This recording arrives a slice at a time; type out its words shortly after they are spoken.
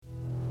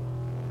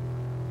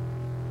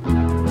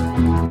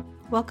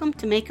Welcome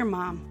to Maker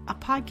Mom, a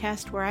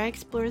podcast where I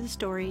explore the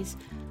stories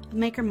of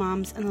maker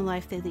moms and the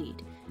life they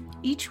lead.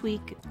 Each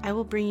week, I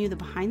will bring you the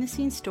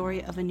behind-the-scenes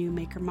story of a new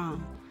maker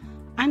mom.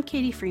 I'm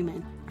Katie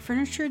Freeman, a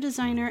furniture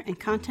designer and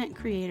content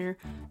creator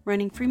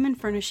running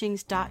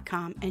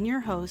freemanfurnishings.com and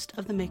your host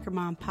of the Maker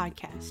Mom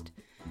podcast.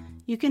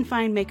 You can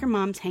find Maker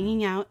Moms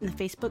hanging out in the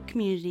Facebook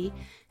community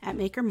at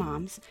Maker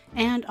Moms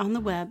and on the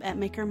web at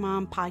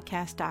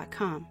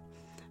makermompodcast.com.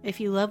 If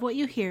you love what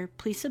you hear,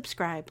 please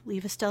subscribe,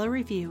 leave a stellar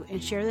review,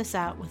 and share this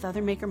out with other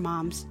maker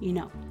moms you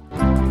know.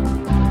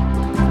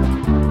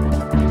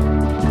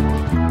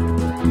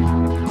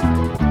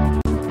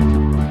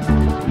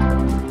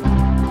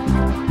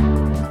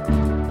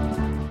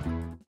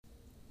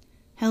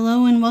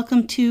 Hello and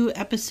welcome to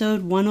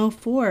episode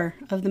 104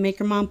 of the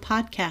Maker Mom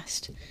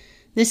podcast.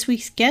 This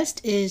week's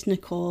guest is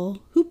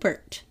Nicole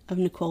Hoopert of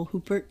Nicole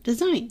Hoopert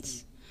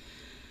Designs.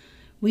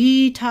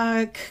 We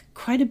talk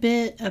quite a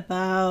bit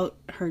about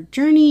her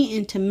journey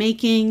into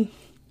making,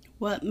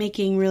 what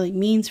making really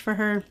means for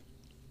her,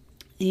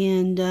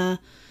 and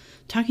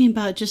talking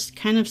about just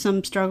kind of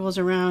some struggles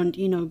around,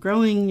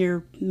 growing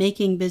your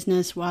making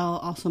business while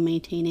also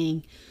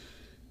maintaining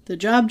the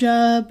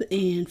job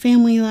and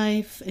family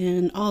life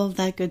and all of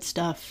that good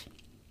stuff.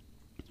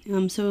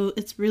 So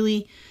it's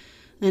really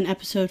an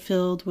episode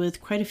filled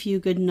with quite a few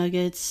good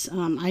nuggets.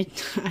 I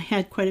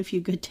had quite a few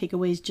good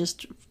takeaways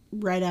just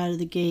right out of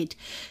the gate,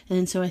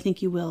 and so I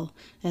think you will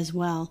as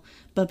well.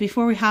 But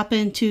before we hop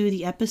into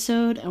the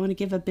episode, I want to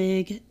give a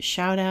big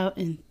shout out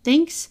and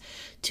thanks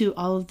to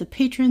all of the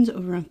patrons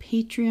over on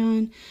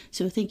Patreon.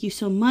 So thank you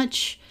so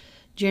much,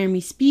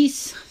 Jeremy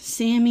Spees,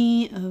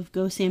 Sammy of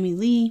Go Sammy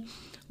Lee,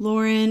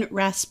 Lauren,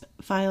 Rasp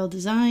File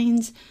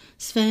Designs,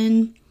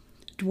 Sven,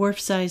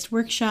 Dwarf Sized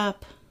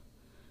Workshop,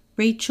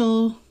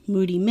 Rachel,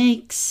 Moody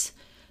Makes,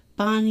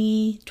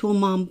 Bonnie, Tool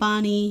Mom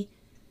Bonnie,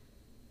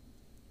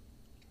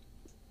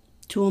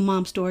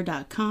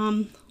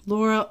 toolmomstore.com,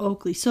 Laura,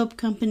 Oakley Soap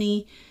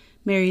Company,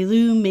 Mary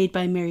Lou, Made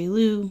by Mary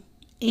Lou,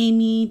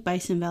 Amy,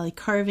 Bison Valley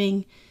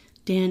Carving,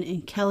 Dan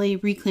and Kelly,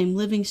 Reclaim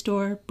Living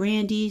Store,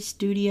 Brandy,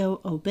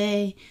 Studio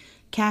Obey,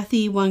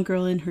 Kathy, One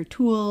Girl in Her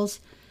Tools,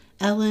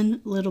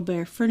 Ellen, Little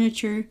Bear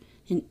Furniture,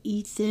 and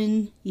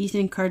Ethan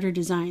Carter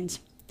Designs.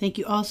 Thank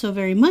you all so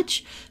very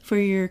much for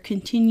your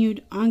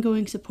continued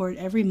ongoing support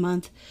every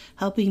month,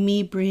 helping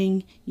me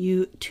bring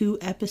you 2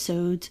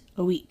 episodes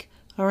a week.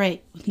 All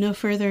right, with no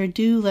further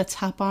ado, let's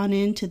hop on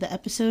into the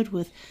episode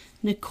with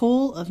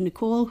Nicole of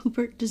Nicole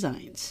Hoopert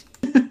Designs.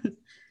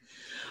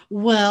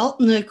 Well,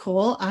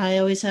 Nicole, I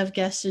always have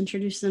guests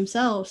introduce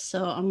themselves,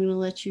 so I'm going to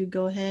let you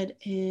go ahead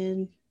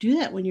and do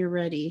that when you're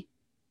ready.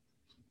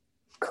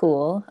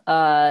 Cool.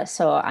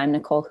 So I'm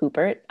Nicole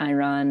Hoopert. I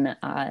run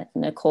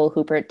Nicole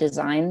Hoopert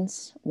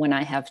Designs when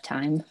I have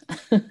time.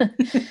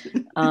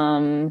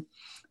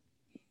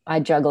 I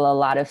juggle a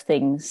lot of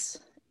things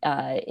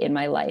in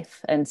my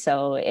life. And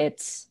so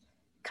it's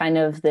kind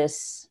of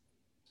this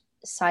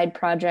side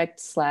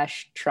project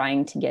 /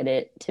 trying to get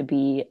it to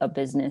be a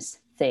business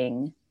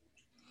thing.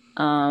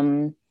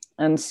 And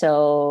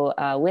so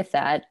with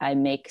that, I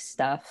make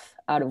stuff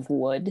out of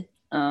wood.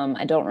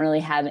 I don't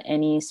really have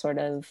any sort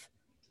of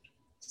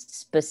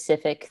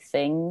specific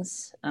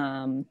things.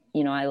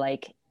 I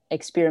like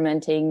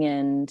experimenting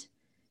and,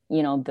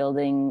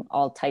 building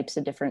all types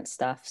of different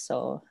stuff.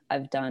 So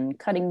I've done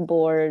cutting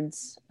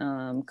boards,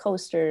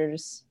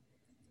 coasters,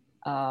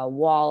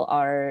 wall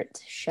art,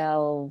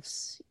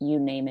 shelves, you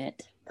name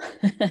it.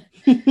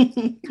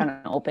 Kind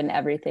of open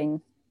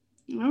everything.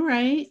 All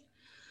right.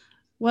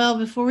 Well,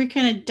 before we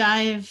kind of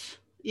dive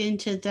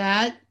into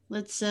that,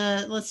 let's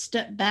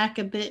step back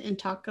a bit and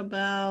talk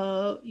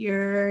about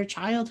your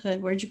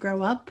childhood. Where'd you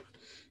grow up,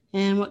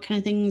 and what kind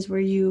of things were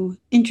you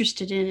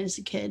interested in as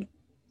a kid?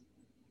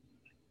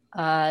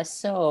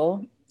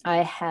 So I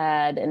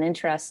had an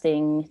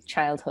interesting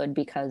childhood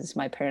because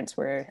my parents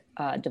were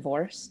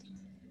divorced.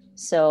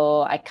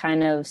 So I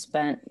kind of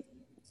spent,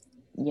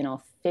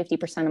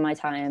 50% of my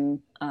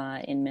time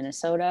in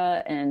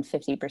Minnesota and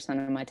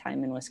 50% of my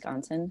time in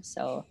Wisconsin.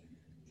 So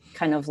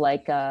kind of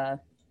like, I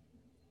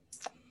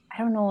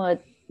don't know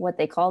what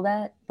they call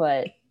that,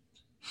 but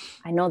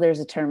I know there's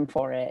a term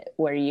for it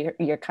where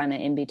you're kind of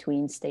in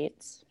between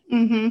states.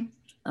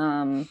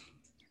 Mm-hmm.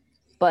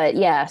 But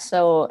yeah,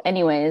 so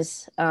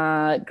anyways,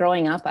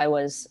 growing up, I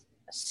was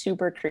a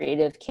super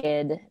creative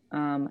kid.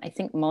 I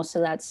think most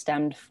of that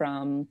stemmed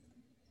from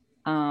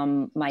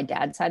my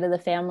dad's side of the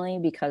family,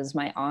 because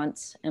my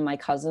aunts and my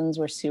cousins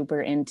were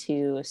super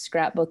into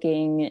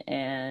scrapbooking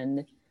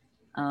and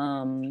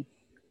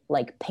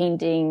like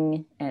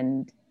painting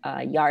and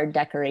yard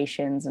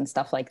decorations and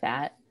stuff like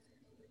that.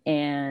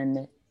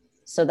 And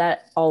so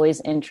that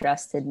always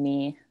interested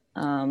me.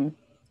 And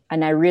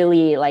I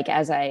really, like,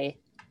 as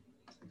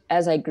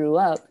I grew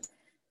up,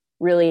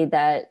 really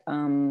that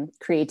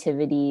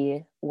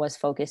creativity was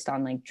focused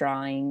on like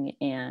drawing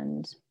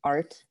and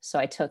art. So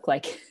I took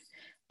like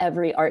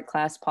every art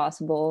class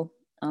possible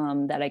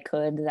that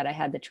I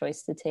had the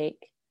choice to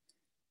take.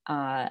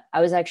 I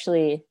was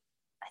actually,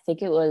 I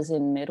think it was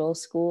in middle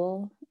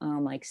school,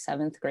 like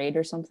 7th grade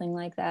or something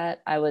like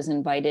that. I was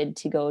invited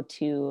to go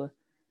to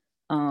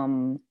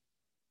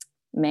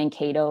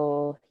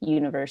Mankato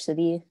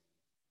University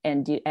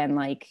and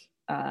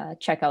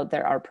check out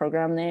their art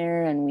program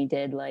there. And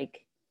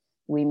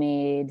we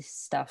made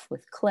stuff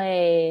with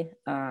clay.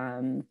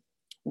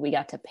 We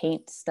got to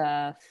paint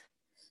stuff,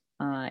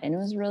 and it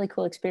was a really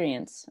cool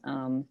experience.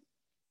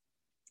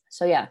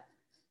 So yeah,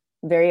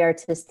 very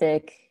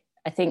artistic.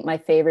 I think my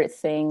favorite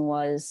thing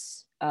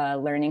was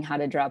learning how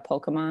to draw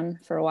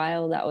Pokemon for a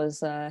while. That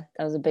was a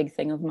big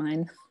thing of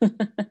mine.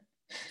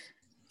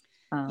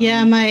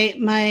 Yeah,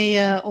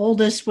 my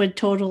oldest would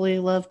totally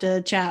love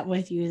to chat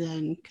with you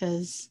then,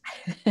 because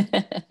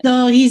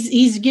though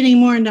he's getting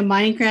more into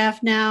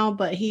Minecraft now,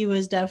 but he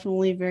was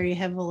definitely very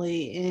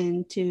heavily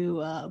into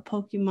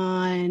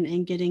Pokemon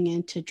and getting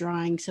into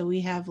drawing. So we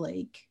have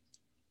I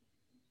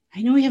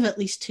know we have at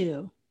least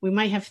two. We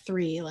might have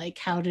three, like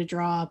how to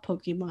draw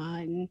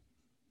Pokemon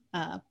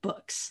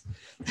books.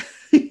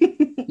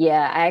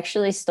 Yeah, I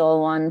actually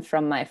stole one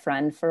from my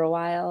friend for a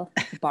while,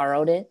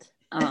 borrowed it.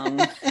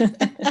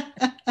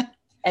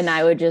 And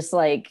I would just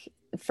I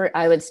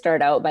would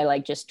start out by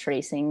just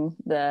tracing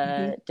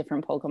the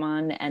different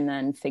Pokemon and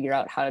then figure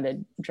out how to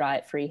draw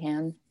it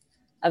freehand.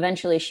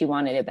 Eventually she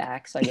wanted it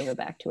back, so I gave it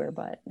back to her,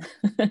 but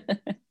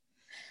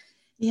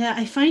yeah,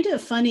 I find it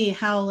funny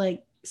how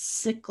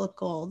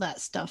cyclical that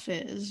stuff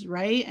is,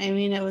 right? I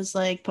mean, it was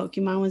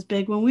Pokemon was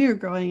big when we were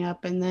growing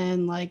up, and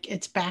then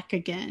it's back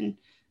again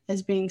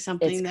as being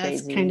something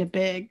that's kind of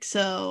big.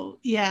 So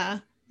yeah,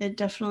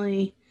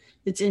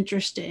 it's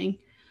interesting.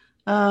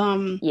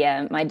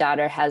 Yeah, my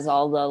daughter has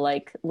all the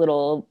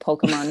little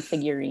Pokemon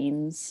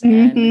figurines,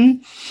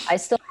 and I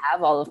still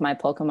have all of my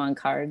Pokemon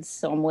cards,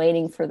 so I'm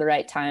waiting for the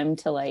right time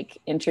to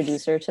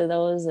introduce her to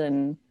those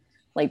and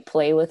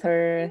play with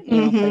her,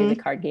 play the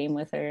card game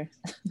with her.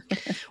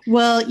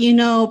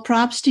 Well,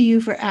 props to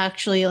you for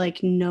actually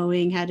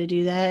knowing how to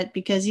do that,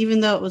 because even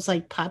though it was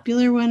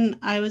popular when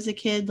I was a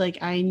kid,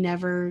 I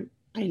never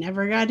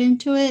got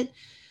into it.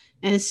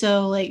 And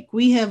so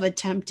we have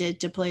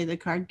attempted to play the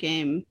card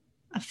game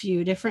a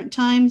few different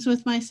times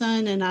with my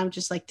son, and I'm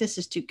just this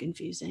is too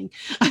confusing.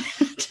 I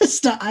had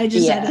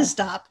to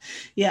stop.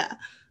 Yeah.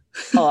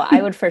 Oh,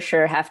 I would for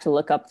sure have to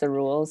look up the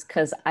rules,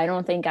 because I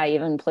don't think I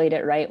even played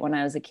it right when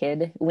I was a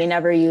kid. We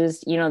never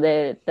used,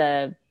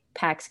 the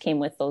packs came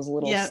with those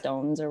little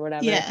stones or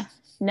whatever. Yeah.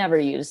 Never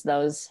used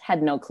those.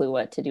 Had no clue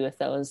what to do with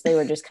those. They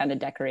were just kind of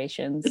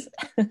decorations.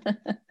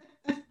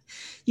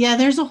 Yeah,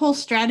 there's a whole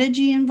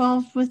strategy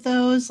involved with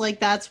those.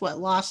 That's what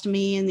lost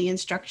me in the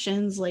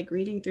instructions,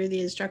 reading through the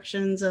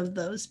instructions of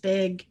those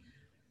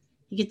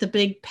you get the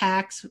big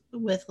packs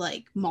with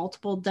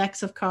multiple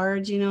decks of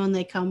cards, and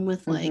they come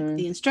with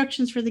the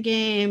instructions for the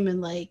game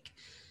and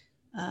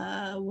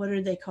what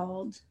are they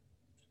called?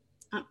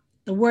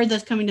 The word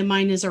that's coming to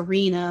mind is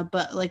arena,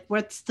 but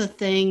what's the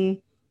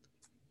thing,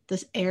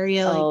 this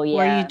area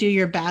where you do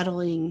your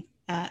battling?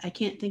 I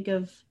can't think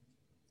of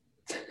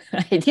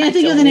can't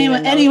think of the name.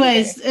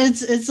 Anyways,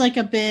 it's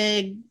a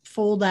big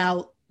fold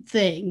out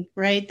thing,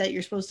 right? That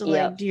you're supposed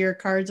to do your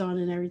cards on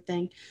and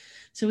everything.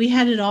 So we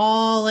had it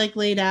all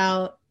laid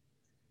out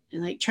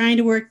and trying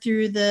to work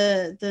through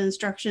the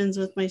instructions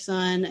with my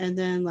son, and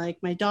then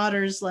my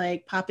daughter's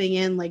popping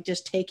in,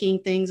 just taking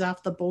things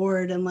off the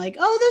board and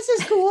oh, this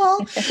is cool.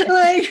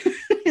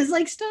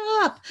 It's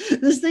stop.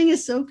 This thing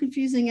is so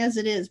confusing as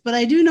it is. But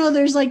I do know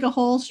there's a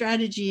whole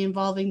strategy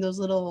involving those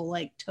little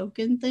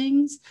token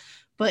things.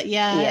 But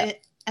at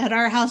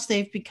our house,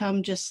 they've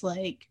become just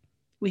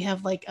we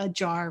have a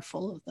jar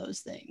full of those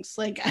things.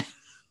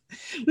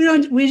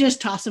 We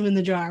just toss them in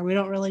the jar. We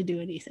don't really do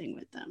anything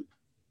with them.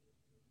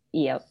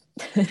 Yep.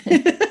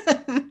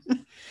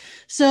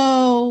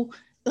 So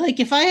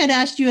if I had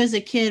asked you as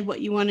a kid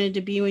what you wanted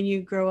to be when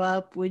you grow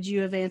up, would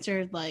you have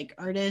answered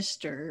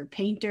artist or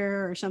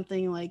painter or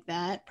something like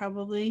that?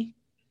 Probably.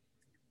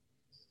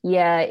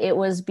 Yeah, it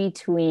was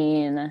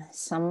between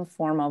some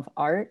form of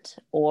art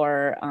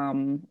or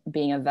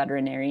being a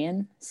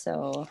veterinarian.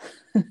 So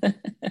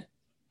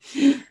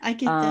I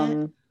get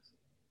that.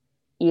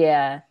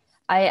 Yeah.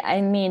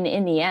 I mean,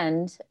 in the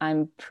end,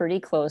 I'm pretty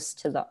close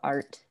to the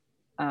art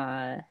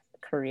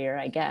career,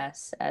 I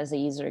guess, as a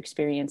user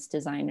experience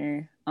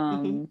designer.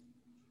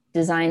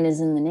 Design is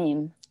in the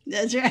name.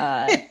 That's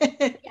right.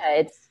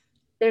 Yeah,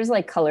 there's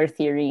color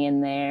theory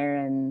in there,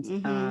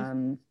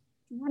 and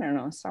I don't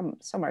know,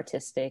 some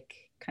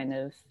artistic kind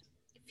of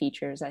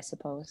features, I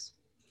suppose.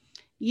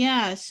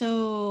 Yeah.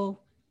 So,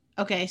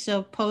 okay.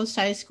 So post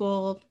high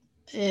school,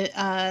 it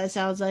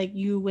sounds like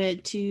you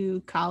went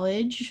to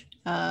college.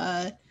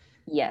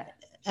 Yeah.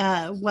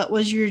 What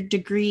was your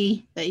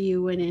degree that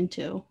you went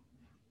into?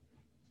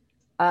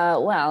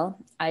 Well,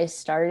 I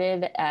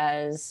started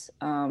as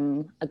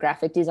a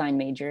graphic design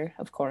major,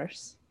 of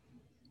course,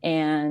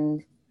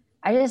 and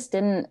I just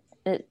didn't.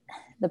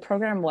 The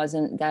program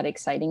wasn't that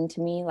exciting to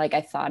me.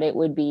 I thought it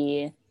would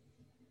be,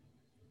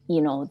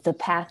 the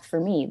path for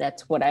me.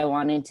 That's what I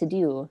wanted to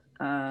do.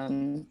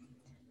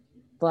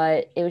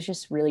 but it was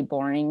just really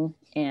boring,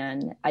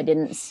 and I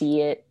didn't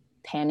see it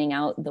panning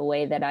out the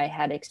way that I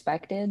had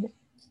expected.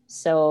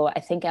 So I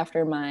think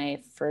after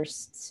my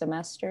first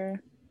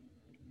semester,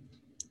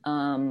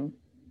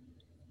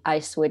 I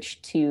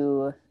switched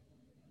to,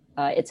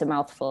 it's a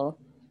mouthful,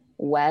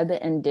 web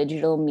and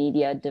digital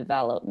media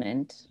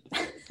development,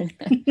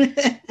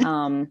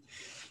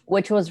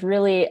 which was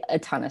really a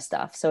ton of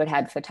stuff. So it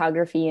had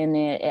photography in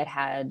it, it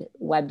had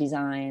web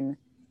design,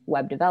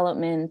 web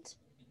development,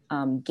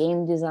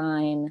 game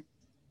design,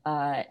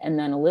 and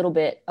then a little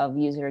bit of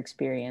user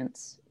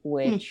experience,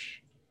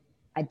 which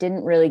I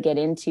didn't really get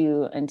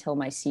into until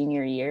my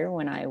senior year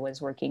when I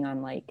was working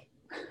on like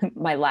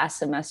my last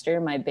semester,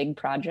 my big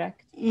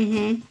project.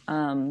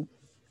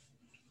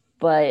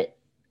 But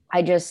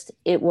I didn't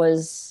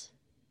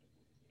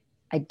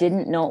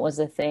know it was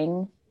a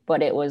thing,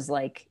 but it was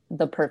like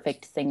the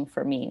perfect thing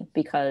for me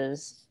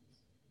because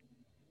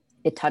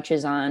it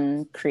touches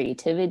on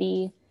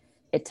creativity.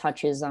 It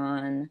touches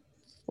on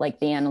like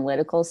the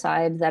analytical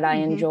side that I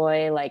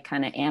enjoy, like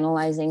kind of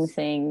analyzing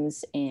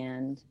things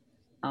and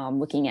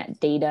looking at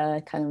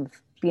data, kind of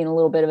being a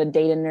little bit of a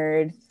data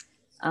nerd.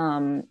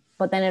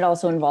 But then it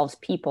also involves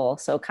people.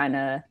 So kind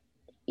of,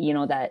 you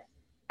know, that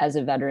as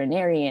a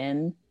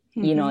veterinarian,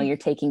 you know, you're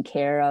taking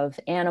care of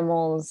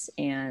animals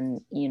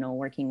and, you know,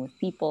 working with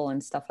people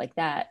and stuff like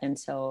that. And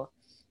so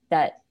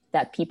that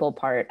people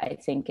part, I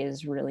think,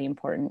 is really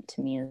important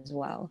to me as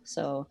well.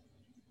 So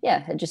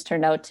yeah, it just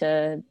turned out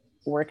to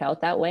work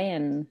out that way.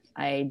 And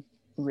I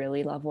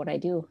really love what I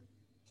do.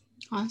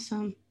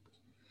 Awesome.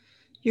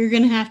 You're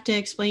going to have to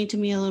explain to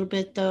me a little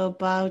bit, though,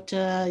 about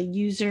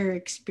user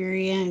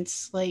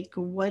experience. Like,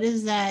 what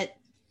is that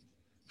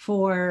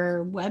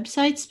for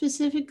websites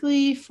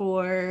specifically?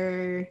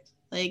 For,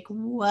 like,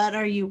 what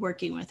are you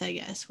working with, I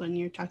guess, when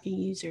you're talking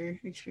user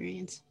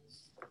experience?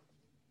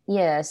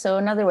 Yeah, so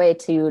another way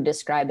to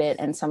describe it,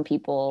 and some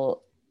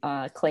people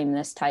claim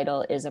this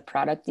title, is a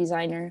product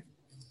designer.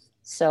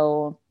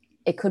 So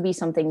it could be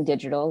something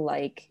digital,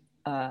 like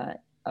a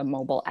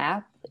mobile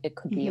app. It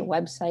could be a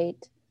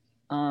website.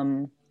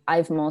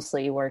 I've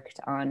mostly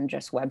worked on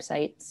just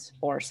websites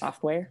or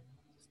software.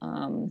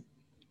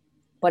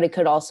 But it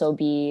could also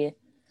be,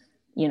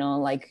 you know,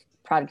 like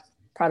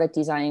product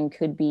design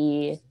could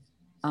be,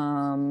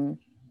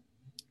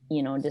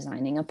 you know,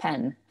 designing a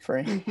pen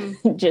for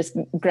just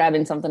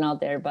grabbing something out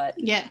there. But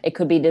yeah, it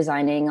could be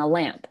designing a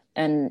lamp.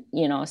 And,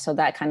 you know, so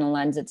that kind of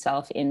lends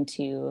itself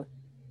into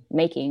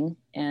making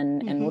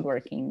and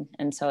woodworking.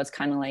 And so it's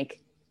kind of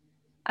like,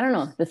 I don't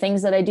know, the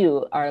things that I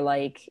do are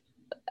like,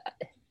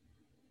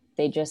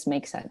 they just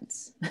make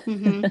sense.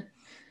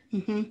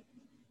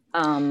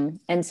 And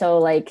so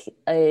like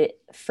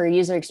for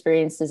user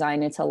experience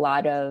design, it's a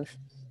lot of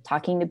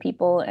talking to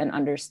people and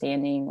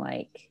understanding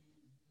like,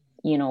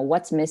 you know,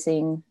 what's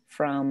missing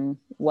from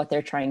what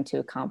they're trying to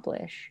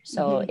accomplish.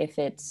 So if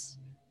it's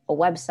a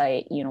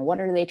website, you know, what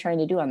are they trying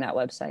to do on that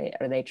website?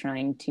 Are they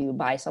trying to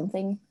buy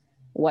something?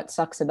 What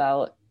sucks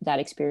about that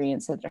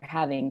experience that they're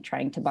having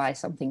trying to buy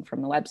something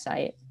from the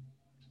website?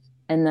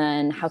 And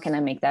then how can I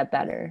make that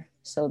better?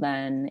 So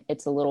then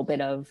it's a little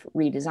bit of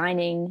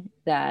redesigning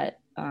that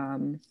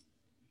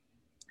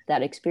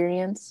that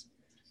experience,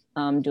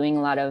 doing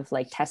a lot of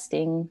like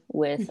testing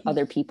with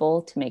other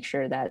people to make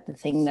sure that the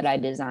thing that I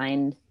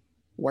designed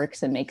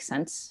works and makes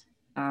sense,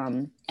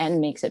 and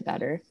makes it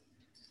better.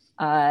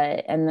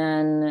 And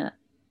then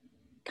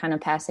kind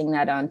of passing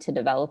that on to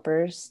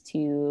developers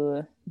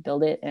to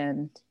build it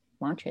and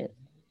launch it.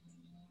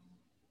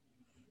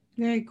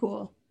 Very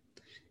cool.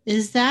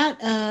 Is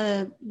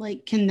that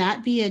like, can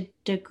that be a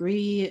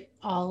degree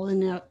all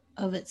in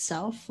of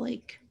itself?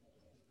 Like,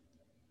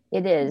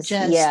 it is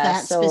just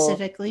that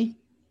specifically?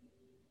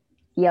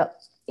 Yep.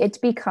 It's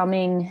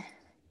becoming,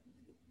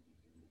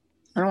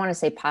 I don't want to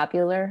say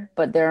popular,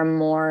 but there are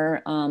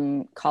more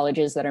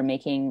colleges that are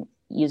making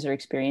user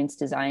experience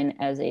design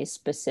as a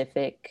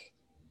specific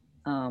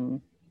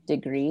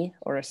degree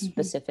or a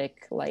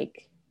specific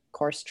like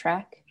course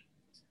track.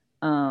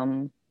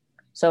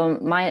 So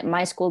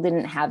my school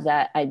didn't have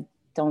that. I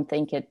don't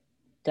think it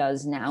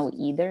does now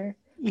either.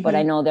 But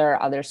I know there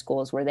are other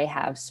schools where they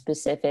have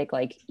specific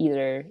like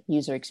either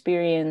user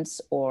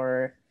experience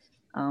or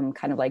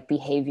kind of like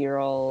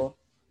behavioral,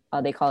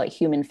 they call it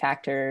human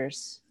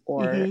factors,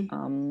 or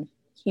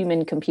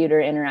human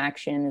computer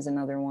interaction is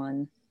another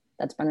one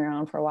that's been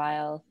around for a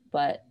while.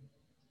 But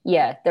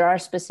yeah, there are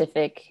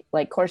specific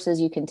like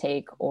courses you can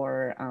take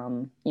or,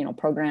 you know,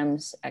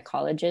 programs at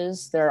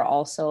colleges. There are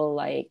also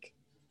like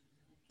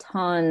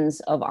tons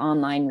of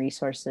online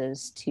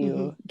resources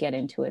to get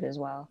into it as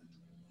well.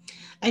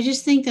 I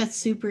just think that's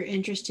super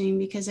interesting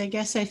because I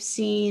guess I've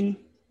seen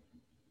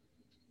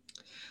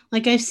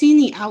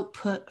the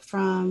output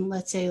from,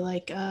 let's say,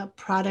 like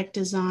product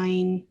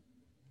design,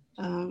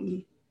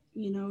 you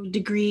know,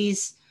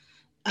 degrees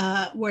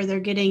where they're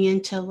getting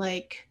into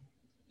like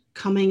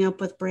coming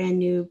up with brand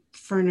new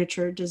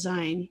furniture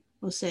design,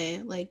 we'll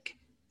say like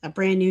a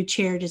brand new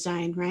chair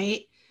design,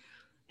 right?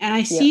 And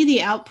I see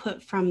the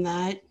output from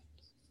that.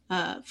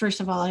 First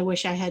of all, I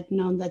wish I had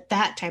known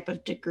that type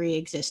of degree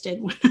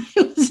existed when I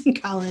was in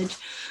college.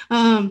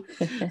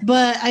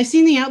 But I've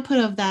seen the output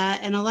of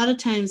that. And a lot of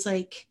times,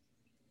 like,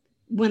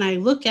 when I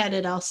look at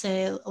it, I'll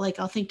say, like,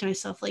 I'll think to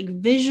myself, like,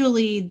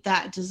 visually,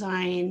 that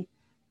design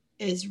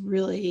is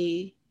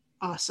really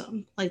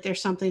awesome. Like,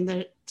 there's something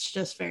that's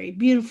just very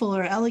beautiful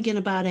or elegant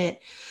about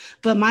it.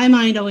 But my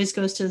mind always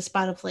goes to the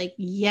spot of, like,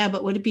 yeah,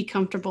 but would it be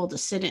comfortable to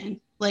sit in?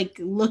 Like,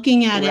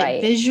 looking at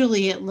it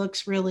visually, it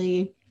looks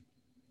really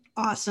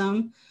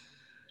awesome.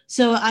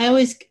 So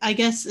I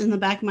guess in the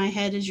back of my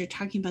head, as you're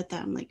talking about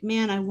that, I'm like,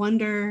 man, I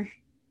wonder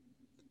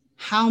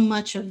how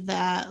much of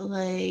that,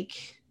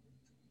 like,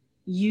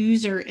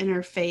 user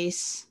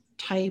interface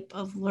type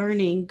of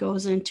learning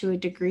goes into a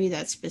degree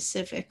that's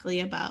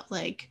specifically about,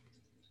 like,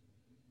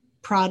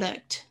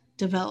 product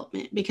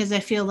development, because I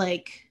feel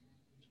like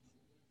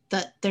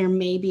that there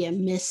may be a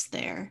miss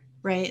there,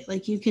 right?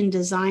 Like, you can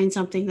design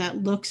something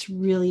that looks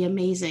really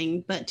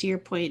amazing, but to your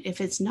point,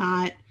 if it's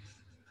not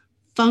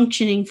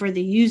functioning for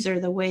the user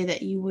the way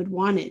that you would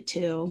want it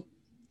to,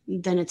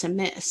 then it's a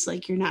miss.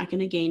 Like, you're not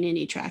going to gain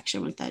any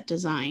traction with that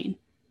design.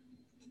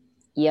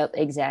 Yep,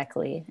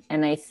 exactly.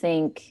 And I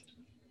think,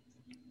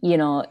 you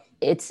know,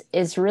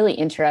 it's really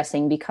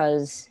interesting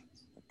because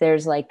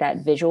there's like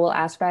that visual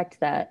aspect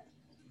that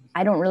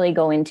I don't really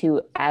go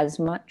into as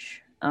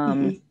much.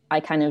 I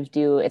kind of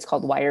do, it's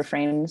called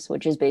wireframes,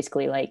 which is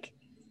basically like,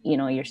 you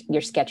know,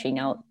 you're sketching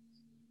out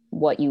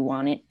what you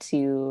want it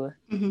to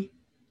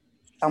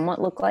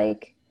somewhat look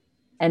like.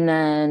 And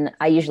then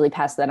I usually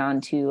pass that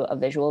on to a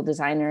visual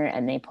designer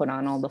and they put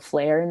on all the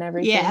flair and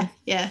everything.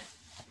 Yeah.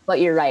 But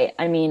you're right.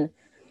 I mean,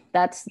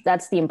 that's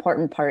the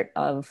important part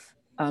of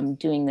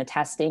doing the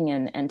testing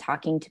and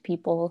talking to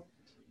people,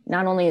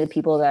 not only the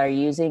people that are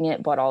using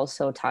it, but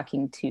also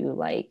talking to,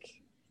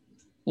 like,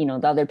 you know,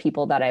 the other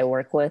people that I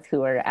work with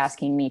who are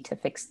asking me to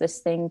fix this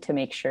thing, to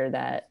make sure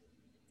that,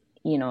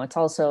 you know, it's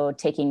also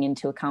taking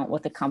into account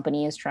what the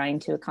company is trying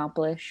to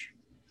accomplish.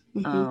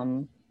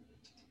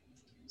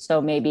 So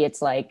maybe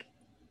it's like,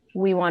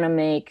 we want to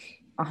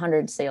make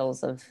 100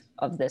 sales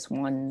of this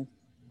one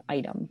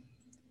item.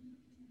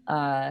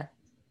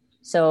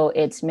 So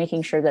it's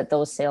making sure that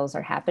those sales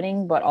are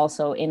happening, but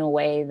also in a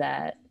way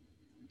that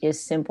is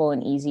simple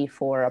and easy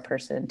for a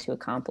person to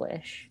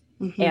accomplish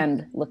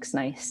and looks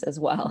nice as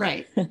well.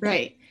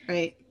 Right.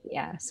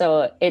 Yeah.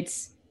 So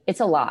it's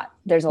a lot.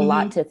 There's a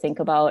lot to think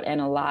about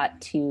and a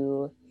lot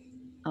to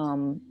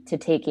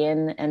take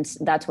in. And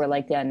that's where,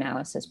 like, the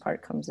analysis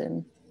part comes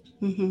in.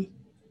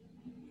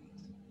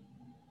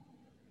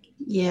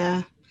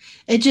 Yeah.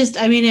 It just,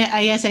 I mean,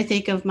 I guess I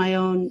think of my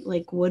own,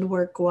 like,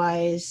 woodwork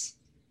wise,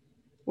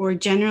 or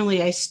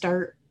generally I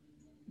start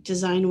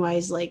design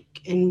wise, like,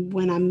 and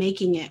when I'm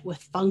making it with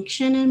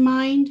function in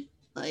mind,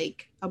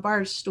 like a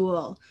bar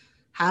stool,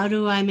 how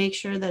do I make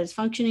sure that it's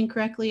functioning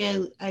correctly?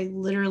 I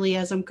literally,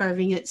 as I'm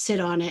carving it, sit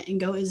on it and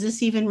go, is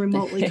this even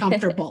remotely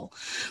comfortable?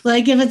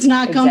 Like, if it's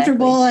not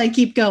comfortable, I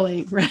keep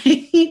going.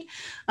 Right.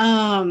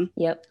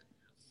 Yep.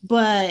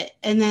 But,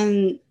 and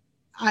then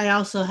I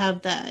also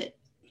have that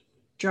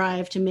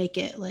drive to make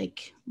it,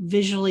 like,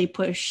 visually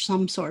push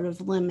some sort of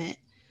limit.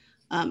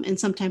 And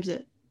sometimes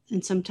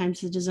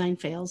the design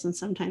fails and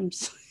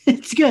sometimes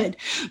it's good.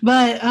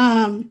 But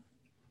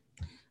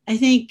I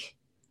think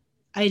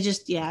I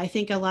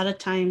think a lot of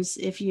times,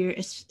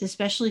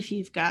 especially if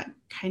you've got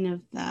kind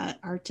of that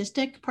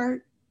artistic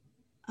part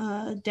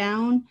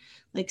down,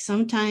 like,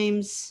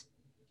 sometimes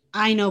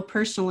I know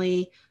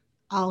personally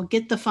I'll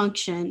get the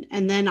function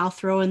and then I'll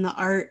throw in the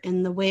art,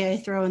 and the way I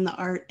throw in the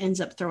art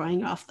ends up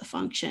throwing off the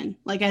function.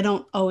 Like, I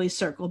don't always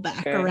circle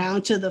back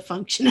around to the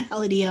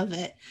functionality of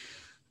it.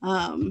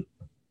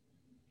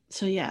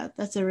 So yeah,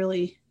 that's a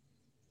really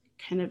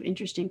kind of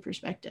interesting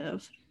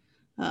perspective.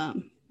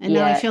 And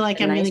now I feel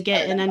like I'm going to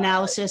get an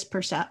analysis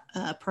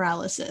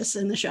paralysis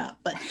in the shop,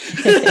 but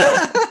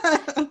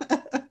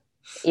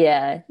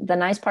yeah, the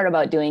nice part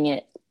about doing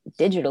it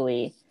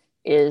digitally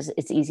is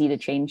it's easy to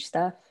change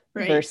stuff.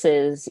 Right.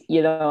 Versus,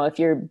 you know, if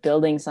you're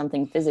building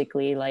something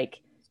physically, like,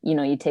 you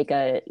know, you take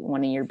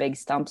one of your big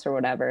stumps or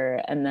whatever,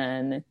 and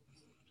then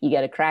you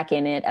get a crack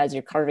in it as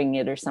you're carving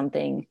it or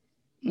something,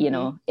 you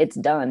know, it's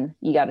done.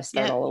 You got to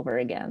start all over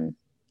again.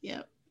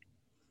 Yep.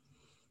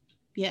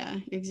 Yeah,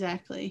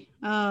 exactly.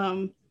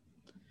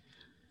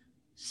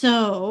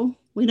 So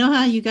we know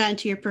how you got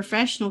into your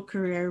professional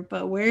career,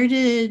 but where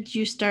did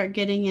you start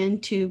getting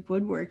into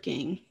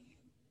woodworking?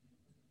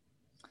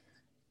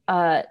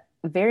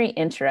 Very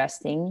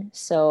interesting.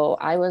 So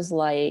I was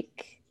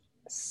like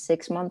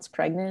 6 months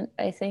pregnant,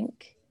 I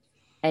think,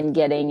 and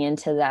getting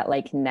into that,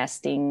 like,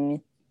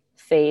 nesting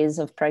phase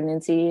of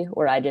pregnancy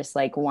where I just,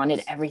 like,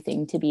 wanted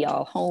everything to be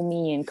all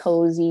homey and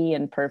cozy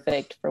and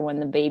perfect for when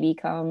the baby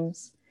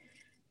comes.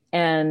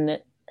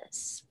 And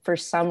for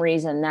some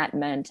reason that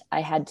meant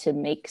I had to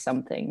make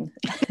something.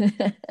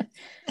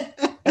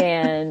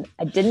 And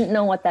I didn't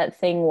know what that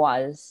thing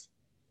was,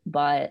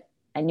 but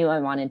I knew I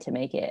wanted to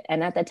make it.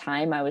 And at the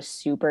time I was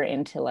super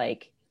into,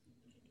 like,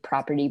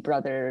 Property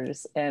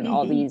Brothers and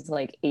all Mm-hmm. these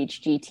like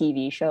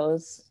HGTV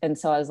shows. And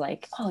so I was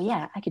like, oh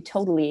yeah, I could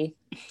totally,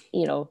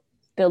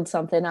 build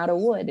something out of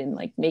wood and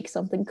like make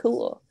something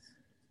cool.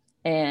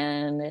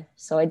 And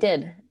so I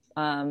did.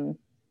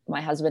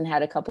 My husband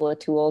had a couple of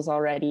tools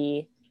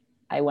already.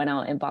 I went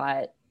out and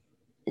bought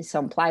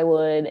some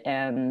plywood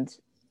and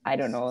I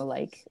don't know,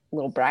 like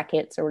little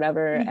brackets or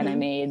whatever. And I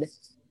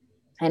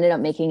ended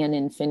up making an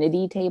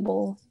infinity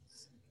table,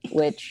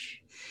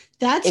 which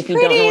That's if you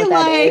don't know pretty what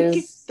that like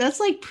is, that's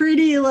like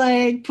pretty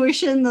like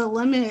pushing the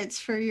limits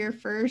for your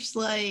first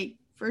oh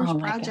my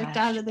project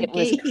out gosh, of the it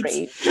was gates.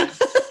 crazy.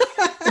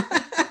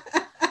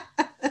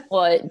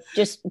 Well,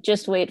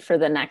 just wait for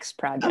the next Okay.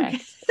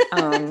 project.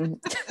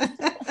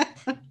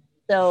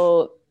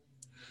 So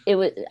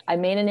I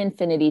made an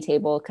infinity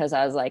table because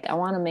I was like, I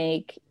want to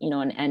make,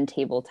 an end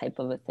table type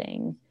of a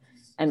thing.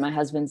 And my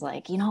husband's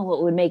like,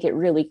 what would make it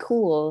really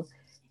cool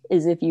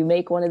is if you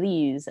make one of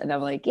these. And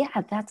I'm like,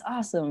 yeah, that's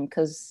awesome.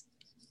 Because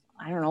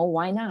I don't know,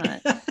 why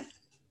not?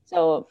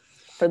 So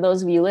for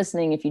those of you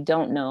listening, if you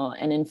don't know,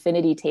 an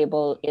infinity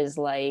table is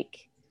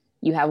like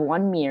you have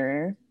one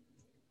mirror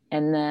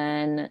and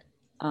then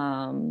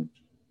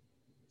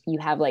you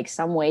have like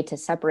some way to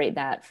separate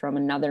that from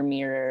another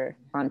mirror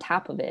on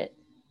top of it.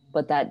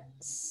 But that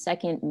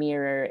second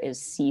mirror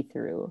is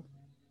see-through,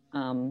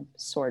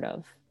 sort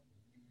of.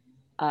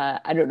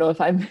 I don't know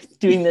if I'm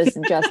doing this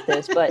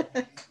justice,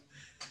 but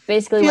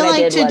basically what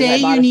I did was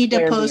I bought a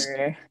square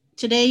mirror.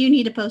 Today you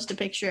need to post a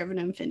picture of an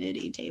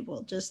infinity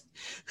table. Just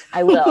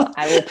I will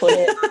put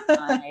it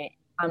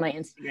on my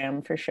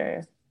Instagram for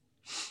sure.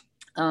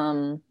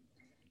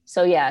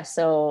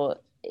 So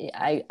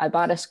I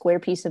bought a square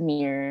piece of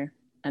mirror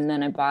and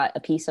then I bought a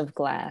piece of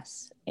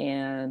glass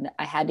and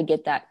I had to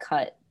get that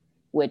cut,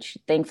 which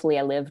thankfully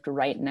I lived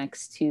right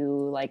next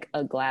to like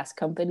a glass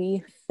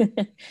company.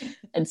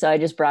 And so I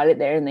just brought it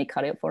there and they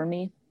cut it for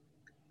me.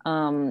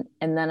 And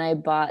then I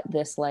bought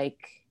this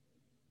like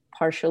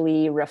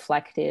partially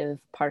reflective,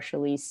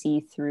 partially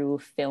see-through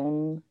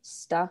film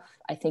stuff.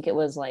 I think it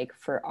was like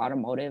for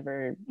automotive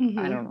or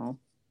I don't know,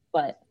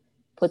 but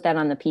put that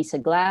on the piece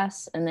of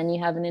glass and then you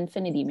have an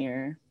infinity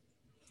mirror.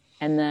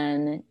 And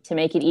then to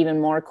make it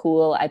even more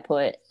cool, I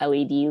put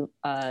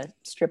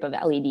strip of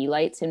LED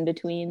lights in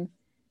between.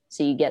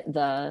 So you get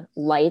the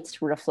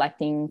lights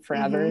reflecting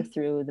forever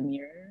through the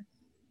mirror.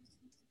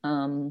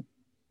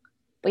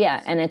 But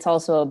yeah, and it's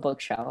also a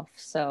bookshelf.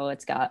 So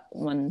it's got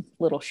one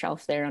little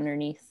shelf there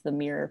underneath the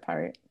mirror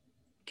part.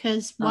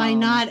 Because why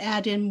not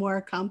add in more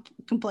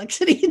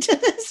complexity to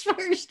this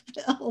first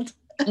build?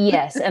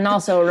 Yes, and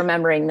also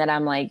remembering that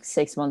I'm like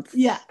 6 months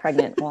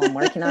pregnant while I'm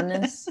working on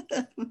this.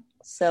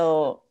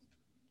 So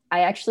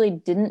I actually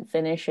didn't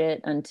finish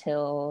it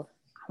until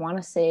I want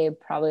to say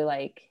probably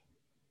like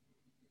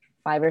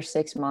 5 or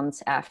 6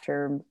 months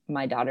after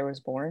my daughter was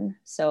born.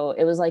 So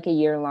it was like a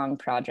year-long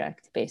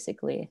project,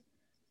 basically,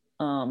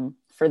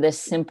 for this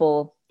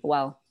simple,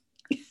 well,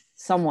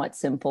 somewhat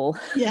simple,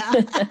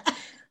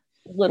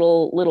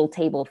 little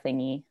table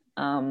thingy.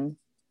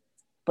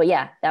 But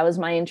yeah, that was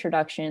my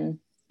introduction.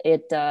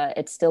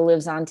 It still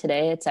lives on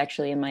today. It's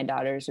actually in my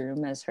daughter's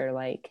room as her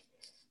like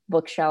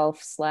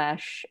bookshelf /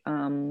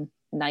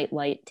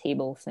 nightlight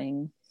table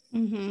thing.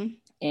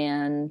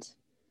 And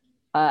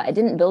I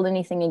didn't build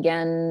anything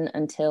again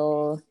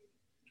until,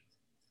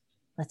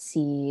 let's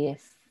see,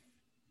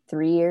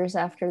 3 years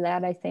after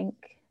that, I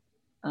think.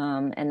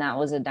 And that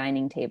was a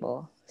dining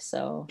table.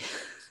 So.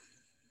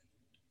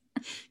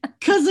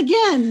 Because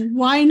again,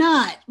 why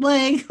not?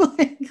 Like,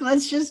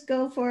 let's just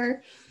go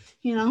for,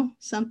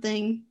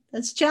 something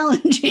that's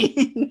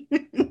challenging.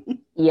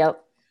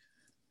 Yep.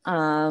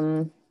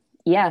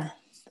 Yeah,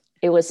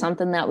 it was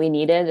something that we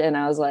needed. And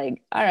I was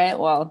like, all right,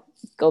 well,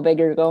 go big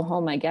or go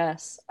home, I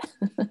guess.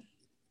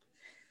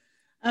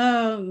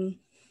 I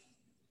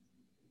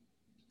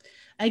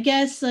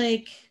guess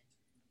like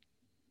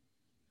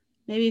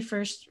maybe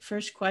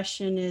first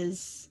question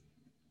is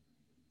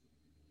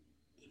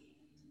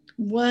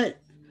what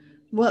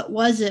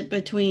was it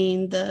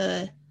between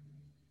the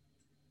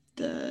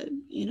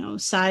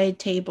side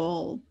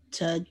table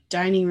to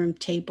dining room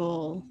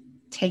table,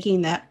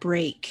 taking that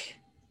break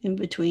in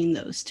between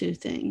those two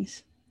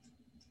things?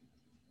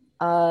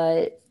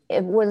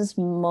 It was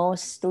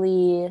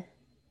mostly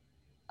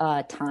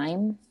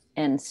time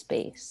and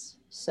space.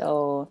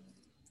 So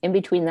in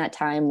between that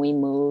time, we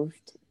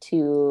moved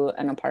to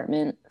an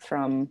apartment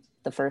from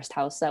the first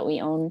house that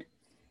we owned.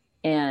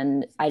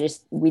 And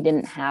we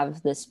didn't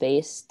have the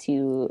space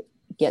to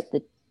get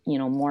the,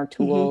 more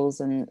tools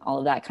and all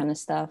of that kind of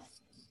stuff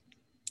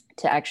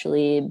to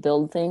actually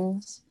build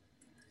things.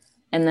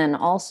 And then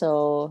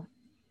also,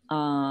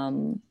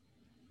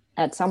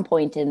 at some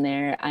point in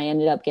there, I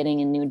ended up getting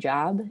a new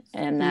job,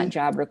 and that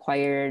job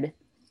required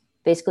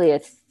basically a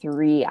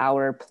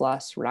 3-hour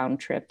plus round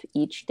trip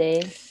each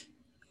day.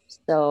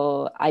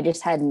 So I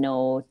just had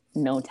no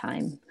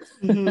time.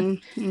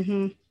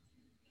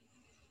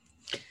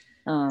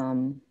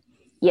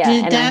 Yeah.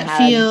 Did and that I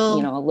had, feel,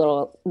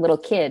 a little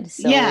kid.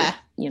 So,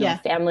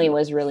 family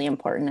was really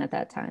important at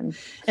that time.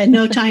 And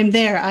no time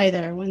there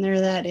either when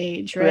they're that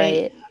age,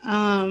 right?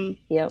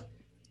 Yep.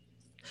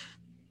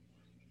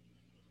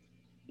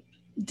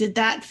 Did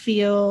that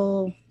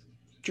feel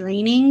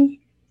draining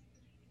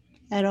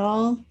at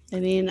all? I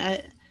mean,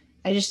 I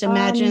just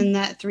imagine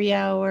that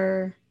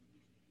 3-hour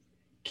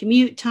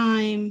commute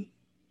time,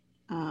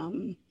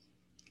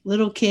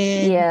 little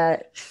kid.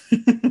 Yeah.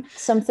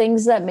 Some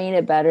things that made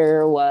it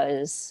better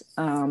was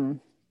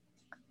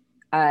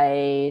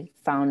I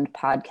found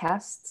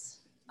podcasts.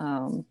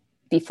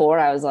 Before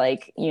I was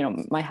like,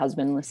 my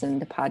husband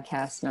listened to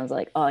podcasts and I was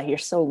like, oh, you're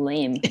so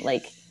lame.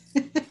 Like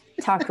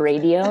talk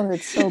radio.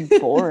 That's so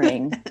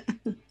boring.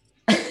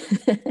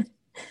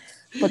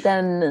 But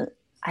then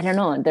I don't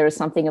know, there was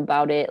something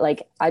about it.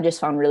 Like I just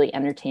found really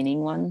entertaining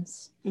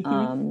ones.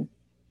 And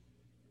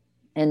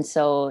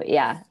so,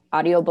 yeah,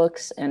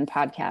 audiobooks and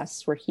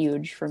podcasts were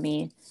huge for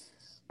me.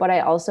 But I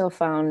also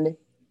found,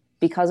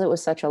 because it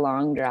was such a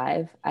long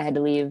drive, I had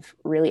to leave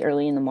really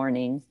early in the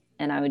morning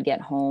and I would get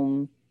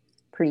home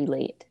pretty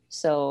late.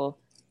 So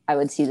I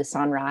would see the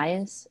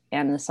sunrise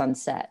and the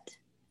sunset.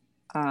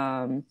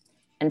 And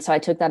so I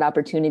took that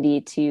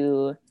opportunity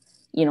to,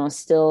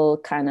 still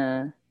kind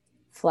of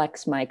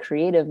flex my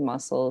creative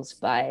muscles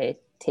by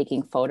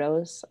taking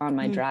photos on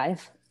my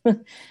drive.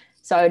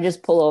 So I would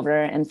just pull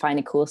over and find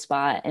a cool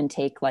spot and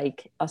take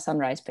like a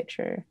sunrise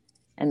picture.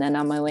 And then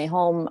on my way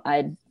home,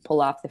 I'd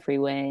pull off the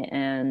freeway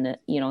and,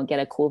 get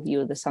a cool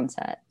view of the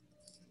sunset.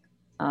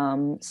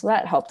 So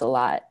that helped a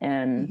lot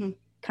and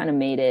kind of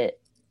made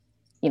it,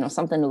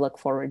 something to look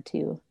forward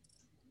to.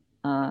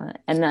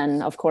 And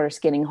then, of course,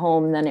 getting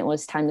home, then it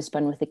was time to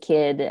spend with the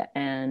kid.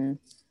 And,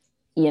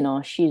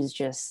 she's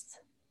just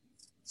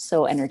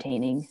so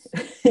entertaining,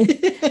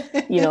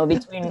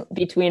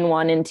 between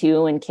 1 and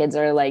 2, and kids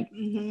are like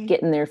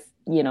getting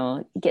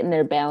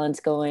their balance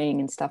going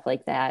and stuff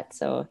like that.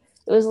 So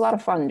it was a lot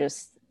of fun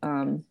just,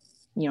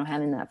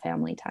 having that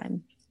family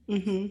time.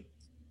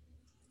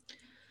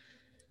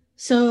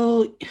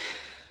 So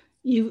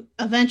you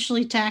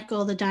eventually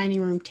tackle the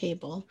dining room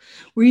table.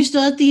 Were you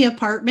still at the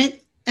apartment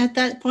at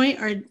that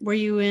point, or were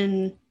you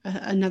in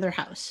another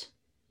house?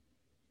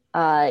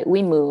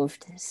 We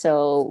moved.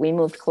 So we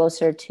moved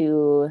closer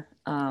to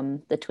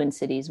the Twin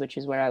Cities, which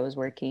is where I was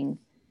working.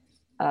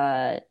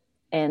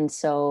 And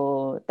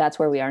so that's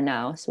where we are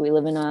now. So we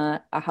live in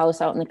a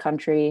house out in the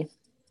country.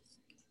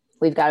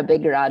 We've got a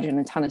big garage and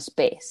a ton of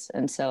space.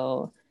 And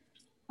so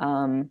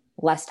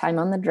less time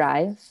on the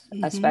drive,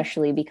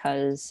 especially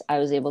because I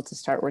was able to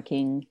start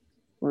working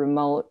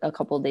remote a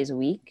couple of days a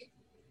week.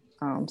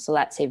 So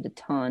that saved a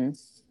ton.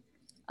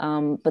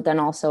 But then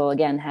also,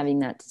 again, having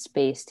that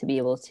space to be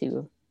able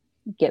to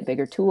get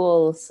bigger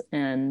tools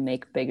and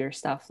make bigger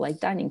stuff like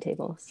dining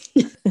tables.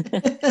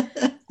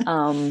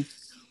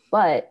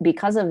 But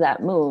because of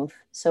that move,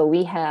 so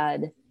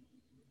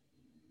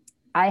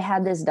I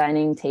had this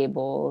dining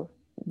table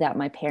that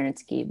my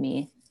parents gave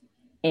me.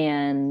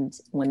 And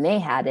when they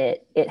had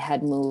it, it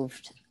had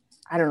moved,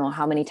 I don't know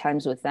how many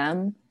times with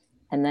them.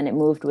 And then it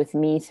moved with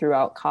me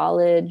throughout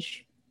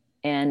college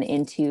and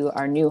into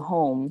our new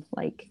home.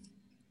 Like,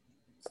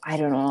 I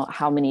don't know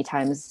how many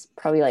times,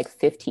 probably like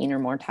 15 or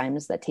more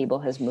times that table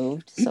has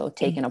moved. So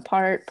taken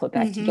apart, put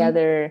back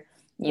together,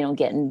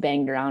 getting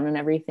banged around and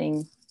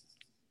everything.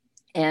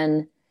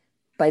 And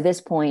by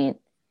this point,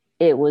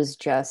 it was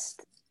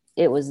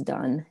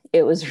done.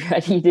 It was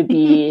ready to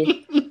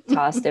be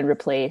tossed and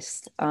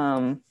replaced.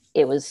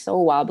 It was so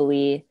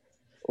wobbly,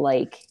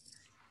 like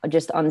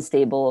just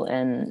unstable,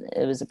 and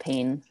it was a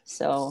pain.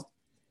 So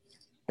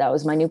that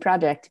was my new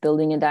project,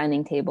 building a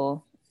dining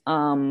table.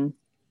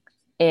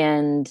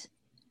 And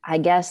I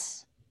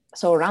guess,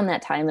 so around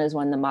that time is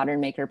when the Modern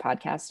Maker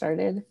podcast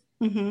started.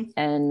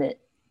 And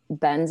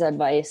Ben's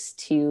advice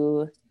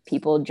to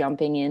people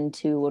jumping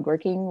into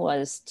woodworking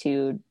was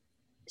to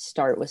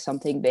start with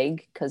something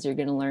big because you're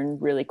going to learn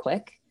really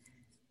quick.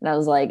 And I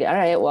was like, all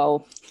right,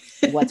 well,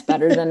 what's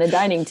better than a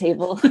dining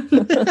table?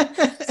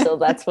 So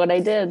that's what I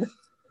did.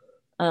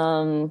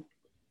 And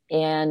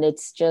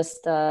it's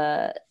just,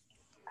 I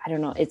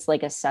don't know, it's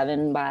like a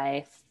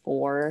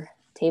 7x4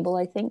 table,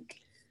 I think.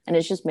 And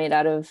it's just made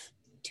out of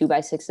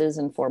 2x6s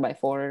and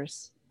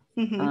 4x4s.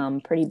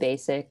 Pretty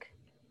basic,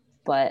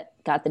 but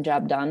got the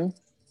job done.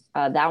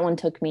 That one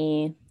took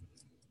me,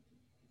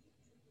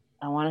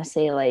 I want to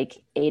say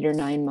like 8 or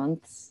 9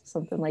 months,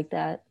 something like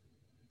that.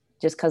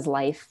 Just because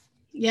life.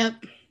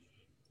 Yep.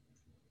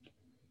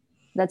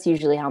 That's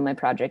usually how my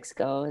projects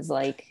go, is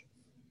like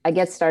I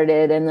get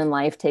started and then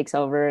life takes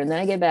over and then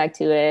I get back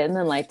to it and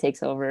then life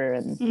takes over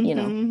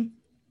and,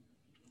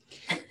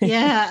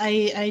 Yeah,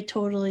 I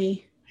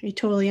totally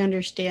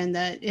understand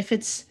that.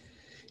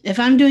 If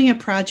I'm doing a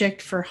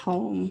project for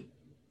home,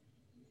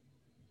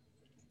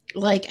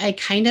 like I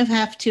kind of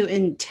have to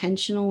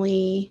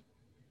intentionally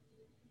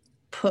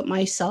put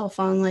myself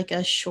on like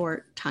a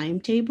short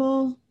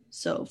timetable.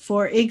 So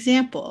for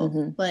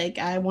example, like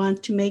I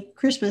want to make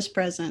Christmas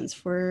presents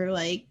for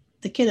like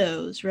the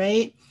kiddos,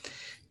 right?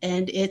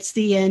 And it's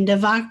the end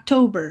of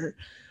October,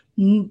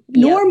 Yep.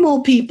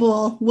 Normal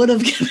people would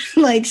have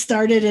like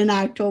started in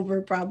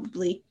October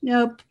probably.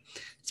 Nope.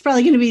 It's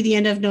probably going to be the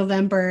end of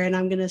November and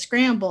I'm going to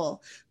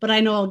scramble, but I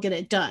know I'll get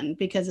it done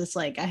because it's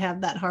like I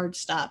have that hard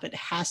stop. It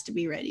has to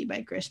be ready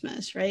by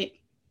Christmas, right?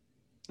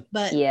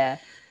 But Yeah.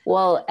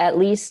 Well, at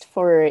least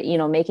for,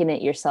 making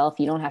it yourself,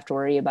 you don't have to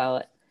worry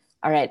about,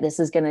 all right, this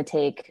is going to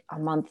take a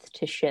month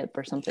to ship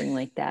or something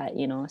like that,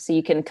 so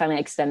you can kind of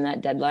extend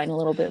that deadline a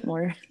little bit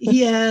more.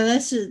 yeah,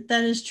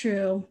 that is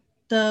true.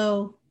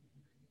 Though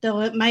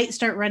it might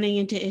start running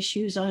into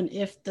issues on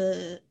if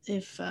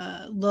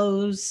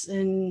Lowe's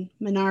and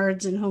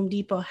Menards and Home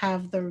Depot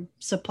have the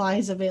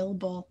supplies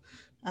available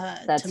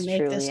to That's make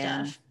true. this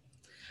Yeah. stuff.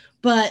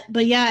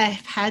 But yeah,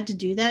 I've had to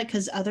do that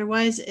because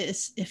otherwise,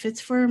 if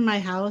it's for my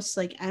house,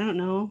 like I don't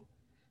know,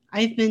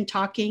 I've been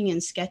talking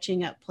and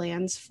sketching up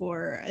plans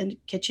for a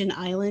kitchen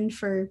island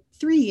for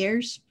 3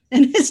 years.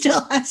 And it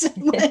still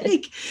hasn't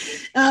like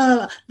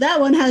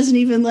that one hasn't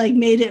even like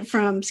made it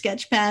from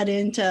Sketchpad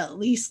into at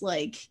least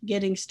like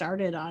getting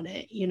started on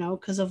it,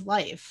 because of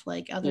life.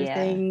 Like other Yeah.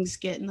 things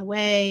get in the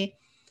way.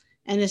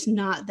 And it's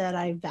not that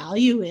I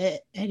value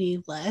it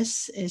any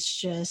less. It's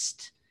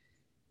just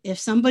if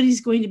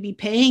somebody's going to be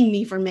paying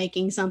me for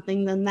making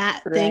something, then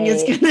that thing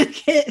is Right. gonna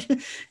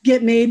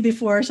get made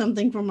before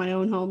something from my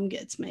own home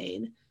gets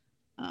made.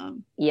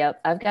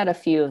 Yep. I've got a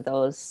few of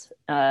those.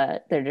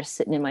 They're just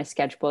sitting in my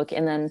sketchbook.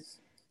 And then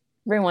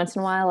every once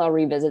in a while I'll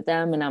revisit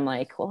them and I'm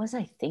like, what was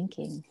I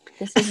thinking?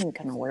 This isn't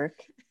going to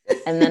work.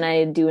 And then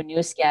I do a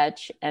new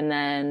sketch and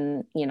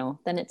then,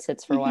 then it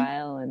sits for a mm-hmm,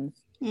 while. And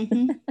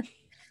mm-hmm.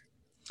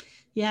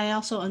 Yeah, I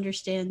also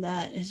understand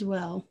that as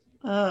well.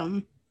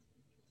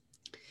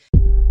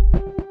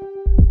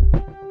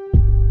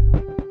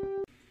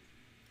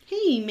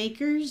 Hey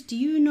makers, do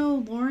you know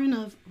Lauren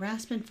of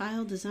Rasp and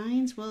File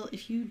Designs? Well,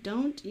 if you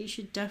don't, you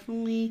should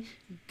definitely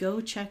go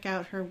check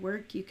out her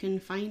work. You can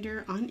find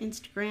her on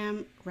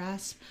Instagram,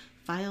 Rasp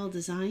File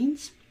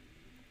Designs.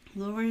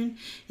 Lauren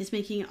is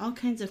making all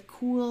kinds of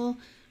cool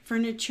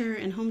furniture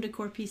and home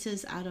decor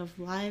pieces out of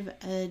live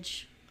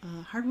edge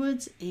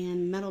hardwoods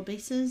and metal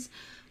bases.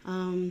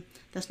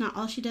 That's not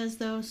all she does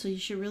though, so you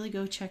should really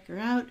go check her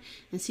out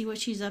and see what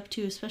she's up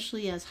to,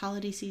 especially as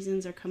holiday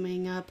seasons are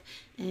coming up.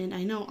 And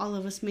I know all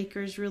of us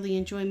makers really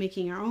enjoy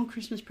making our own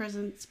Christmas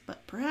presents,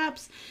 but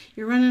perhaps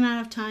you're running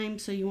out of time,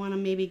 so you want to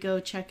maybe go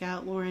check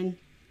out Lauren.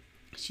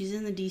 She's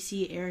in the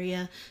DC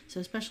area, so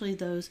especially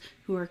those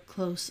who are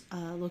close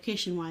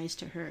location wise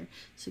to her.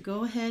 So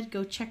go ahead,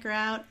 go check her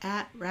out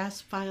at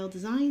Rasp File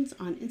Designs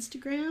on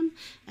Instagram,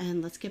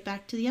 and let's get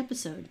back to the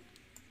episode.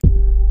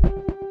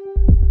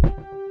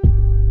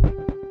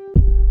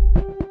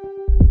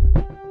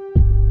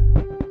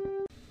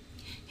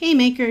 Hey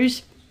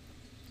makers!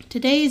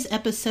 Today's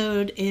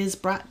episode is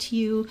brought to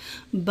you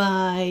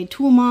by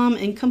Tool Mom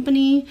and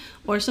Company,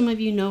 or some of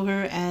you know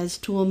her as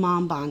Tool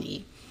Mom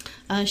Bonnie.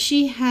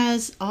 She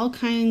has all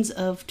kinds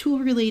of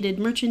tool-related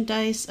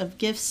merchandise of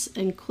gifts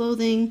and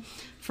clothing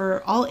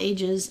for all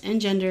ages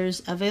and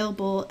genders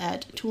available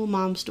at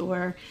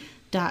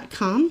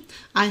toolmomstore.com.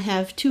 I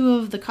have two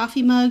of the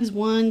coffee mugs.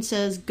 One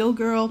says Go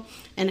Girl,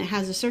 and it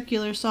has a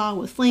circular saw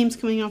with flames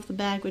coming off the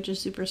back, which is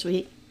super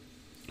sweet.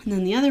 And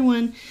then the other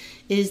one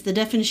is the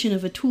definition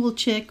of a tool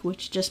chick,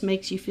 which just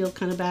makes you feel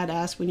kind of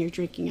badass when you're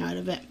drinking out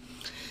of it.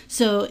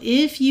 So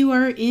if you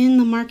are in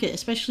the market,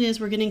 especially as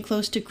we're getting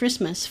close to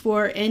Christmas,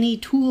 for any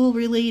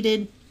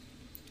tool-related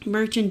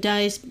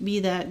merchandise, be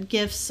that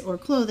gifts or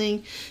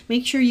clothing,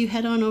 make sure you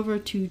head on over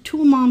to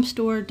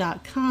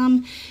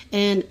toolmomstore.com.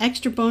 And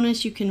extra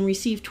bonus, you can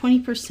receive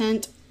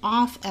 20%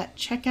 off at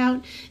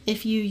checkout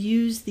if you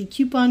use the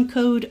coupon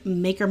code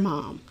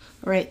MAKERMOM.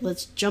 All right,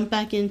 let's jump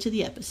back into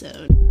the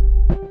episode.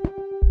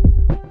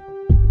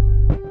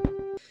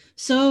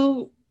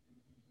 So,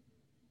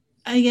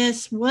 I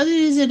guess, what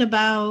is it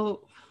about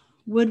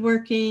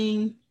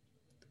woodworking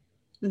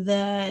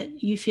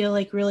that you feel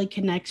like really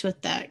connects with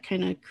that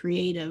kind of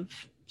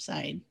creative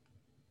side?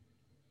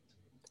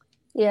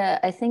 yeah,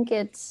 I think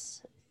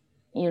it's,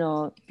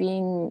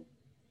 being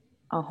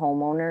a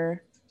homeowner,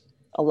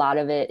 a lot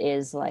of it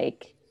is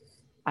like,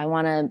 I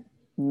want to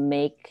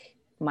make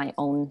my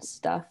own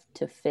stuff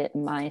to fit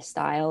my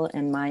style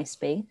and my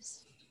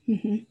space.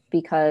 Mm-hmm.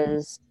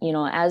 Because,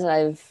 as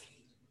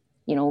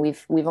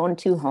we've owned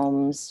two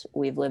homes,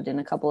 we've lived in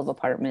a couple of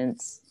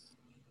apartments.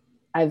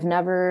 I've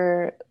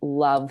never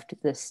loved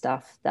the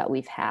stuff that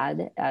we've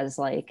had as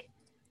like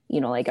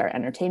our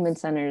entertainment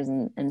centers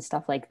and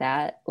stuff like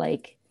that.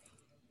 Like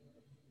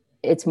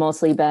it's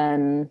mostly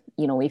been,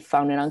 we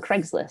found it on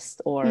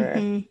Craigslist or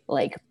mm-hmm.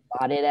 like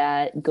bought it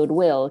at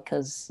Goodwill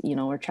because,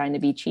 we're trying to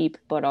be cheap,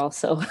 but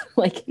also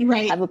like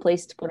have a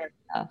place to put our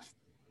stuff.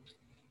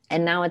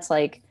 And now it's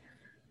like,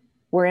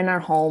 we're in our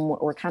home,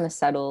 we're kind of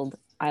settled.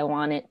 I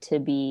want it to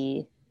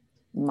be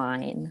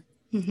mine.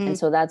 Mm-hmm. And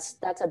so that's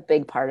a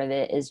big part of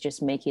it, is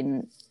just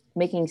making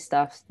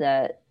stuff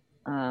that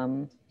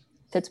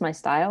fits my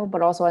style,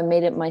 but also I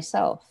made it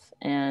myself.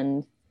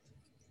 And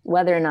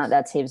whether or not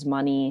that saves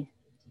money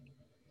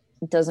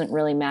doesn't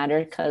really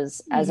matter,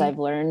 because as I've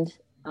learned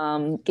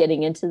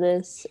getting into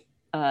this,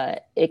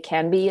 it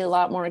can be a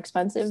lot more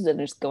expensive than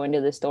just going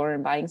to the store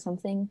and buying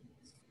something.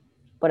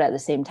 But at the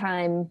same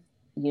time,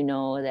 you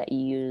know that you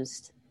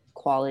used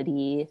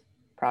quality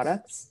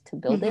products to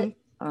build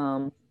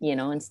Mm-hmm.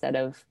 it, instead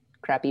of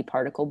crappy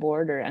particle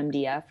board or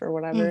MDF or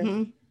whatever.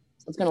 Mm-hmm.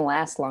 So it's going to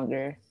last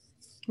longer.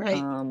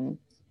 Right.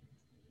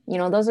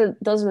 Those are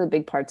the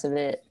big parts of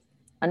it.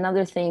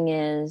 Another thing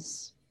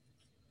is,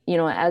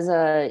 as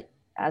a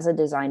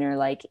designer,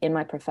 like in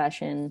my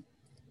profession,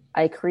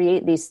 I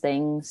create these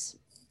things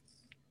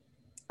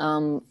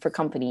for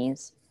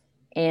companies,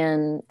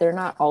 and they're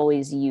not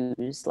always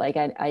used. Like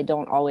I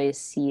don't always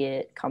see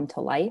it come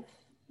to life.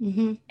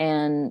 Mm-hmm.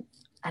 And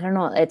I don't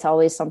know, it's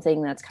always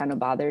something that's kind of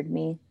bothered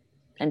me.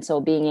 And so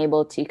being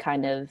able to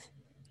kind of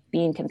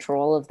be in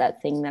control of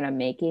that thing that I'm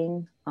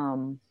making,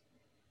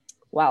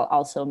 while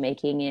also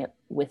making it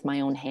with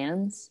my own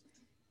hands,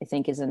 I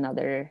think is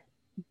another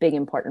big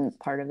important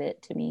part of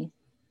it to me.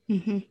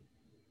 Mm-hmm.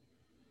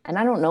 And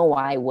I don't know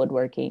why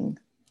woodworking,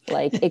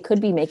 like it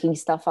could be making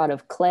stuff out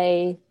of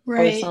clay or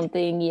Right.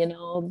 something,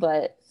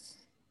 but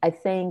I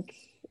think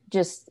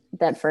just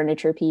that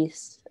furniture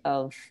piece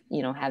of,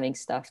 having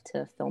stuff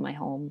to fill my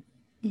home.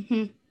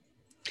 Mm-hmm.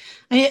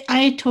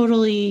 I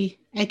totally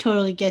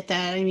get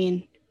that. I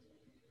mean,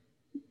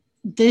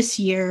 this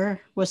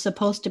year was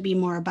supposed to be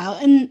more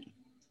about, and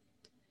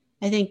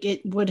I think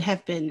it would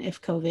have been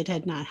if COVID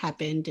had not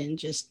happened and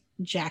just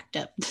jacked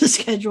up the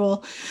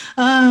schedule.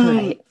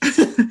 Right.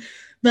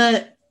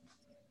 But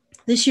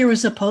this year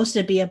was supposed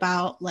to be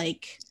about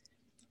like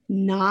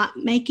not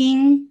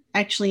making,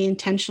 actually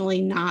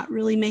intentionally not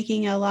really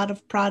making a lot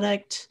of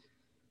product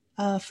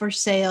for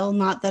sale.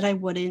 Not that I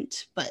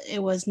wouldn't, but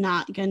it was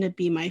not going to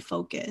be my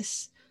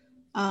focus.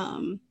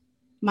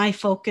 My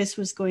focus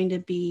was going to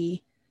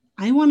be,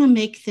 I want to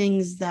make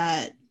things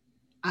that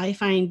I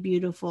find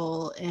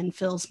beautiful and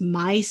fills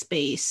my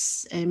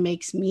space and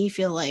makes me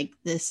feel like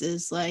this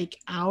is like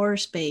our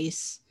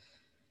space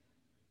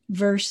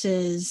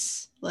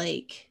versus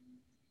like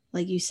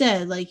you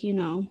said, like,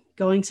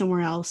 going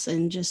somewhere else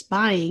and just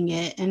buying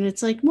it. And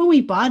it's like when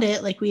we bought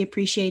it, like we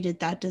appreciated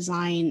that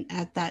design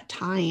at that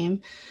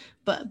time,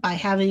 but by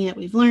having it,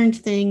 we've learned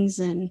things.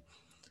 And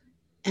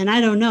I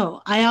don't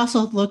know. I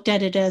also looked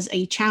at it as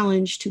a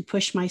challenge to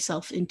push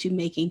myself into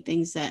making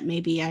things that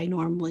maybe I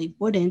normally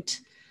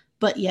wouldn't,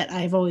 but yet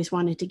I've always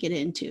wanted to get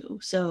into.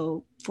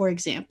 So, for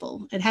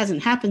example, it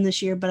hasn't happened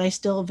this year, but I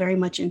still very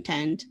much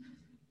intend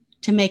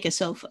to make a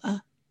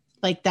sofa.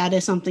 Like that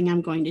is something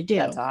I'm going to do.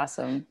 That's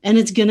awesome. And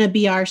it's going to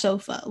be our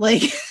sofa.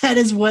 Like that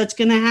is what's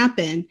going to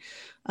happen.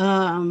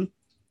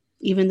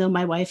 Even though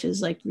my wife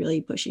is like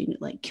really pushing,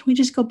 like, can we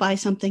just go buy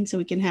something so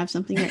we can have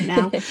something right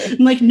now? I'm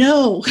like,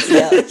 no,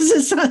 Yep. This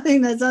is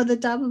something that's on the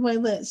top of my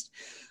list.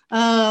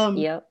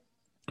 Yep.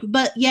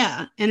 But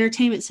yeah,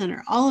 entertainment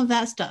center, all of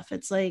that stuff.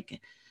 It's like,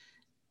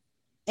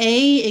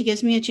 it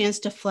gives me a chance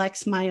to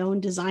flex my own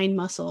design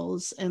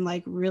muscles and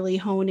like really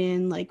hone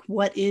in, like,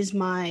 what is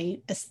my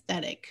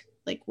aesthetic?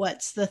 Like,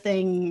 what's the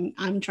thing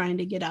I'm trying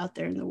to get out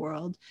there in the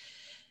world?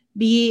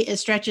 B, it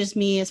stretches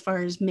me as far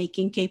as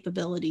making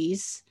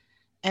capabilities.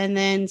 And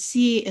then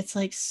C, it's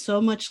like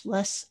so much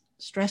less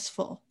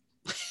stressful.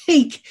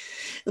 Like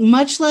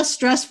much less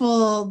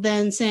stressful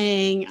than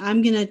saying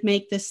I'm going to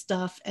make this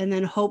stuff and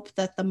then hope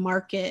that the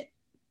market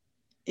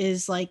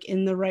is like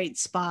in the right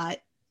spot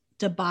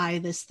to buy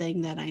this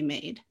thing that I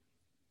made.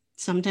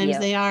 Sometimes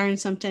they are and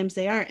sometimes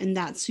they aren't. And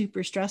that's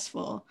super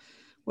stressful.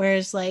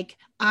 Whereas like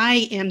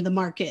I am the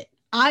market.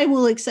 I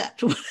will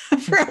accept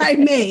whatever I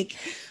make.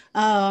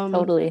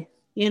 Totally.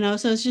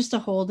 So it's just a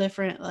whole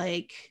different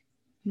like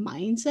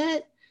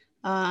mindset.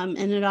 And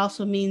it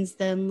also means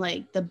then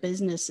like the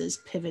business is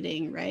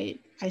pivoting, right?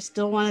 I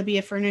still want to be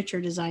a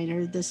furniture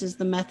designer. This is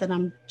the method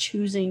I'm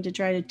choosing to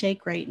try to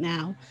take right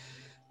now.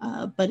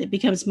 But it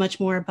becomes much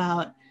more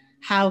about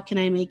how can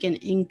I make an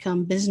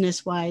income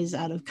business wise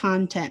out of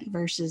content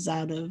versus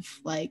out of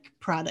like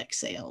product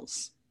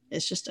sales.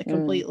 It's just a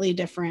completely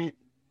different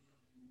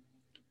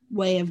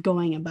way of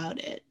going about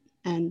it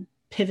and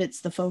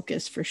pivots the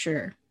focus for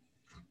sure.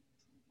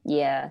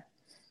 Yeah.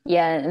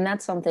 And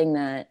that's something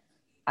that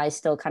I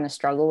still kind of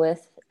struggle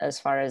with as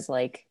far as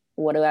like,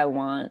 what do I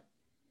want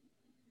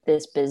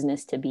this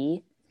business to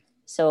be?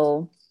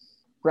 So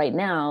right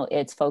now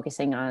it's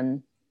focusing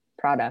on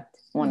product.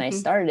 When I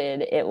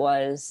started, it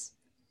was,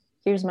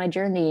 here's my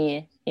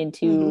journey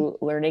into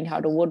learning how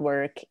to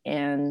woodwork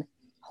and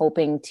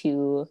hoping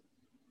to,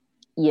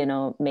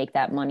 make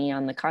that money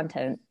on the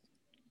content.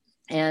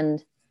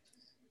 And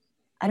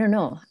I don't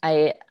know,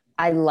 I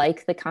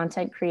like the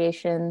content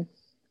creation.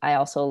 I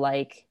also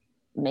like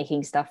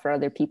making stuff for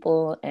other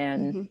people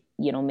and,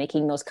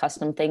 making those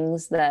custom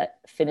things that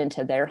fit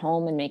into their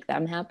home and make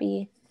them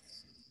happy.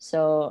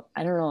 So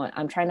I don't know,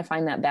 I'm trying to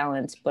find that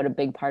balance, but a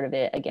big part of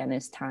it again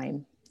is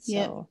time.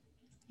 So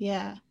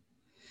yeah.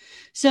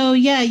 So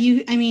yeah,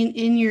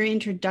 in your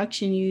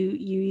introduction, you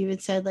even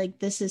said like,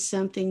 this is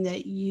something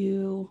that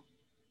you,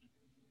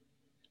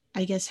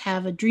 I guess,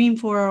 have a dream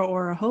for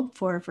or a hope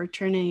for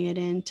turning it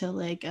into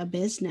like a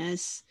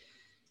business.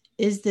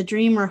 Is the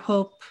dream or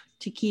hope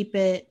to keep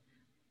it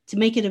to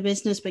make it a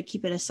business but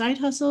keep it a side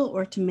hustle,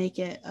 or to make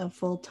it a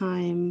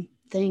full-time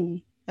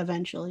thing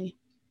eventually?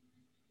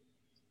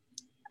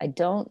 I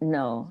don't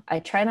know. I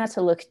try not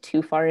to look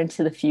too far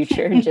into the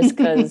future just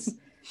because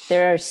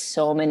there are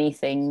so many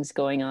things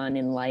going on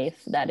in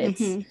life that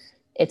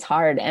it's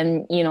hard.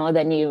 And, you know,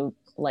 then you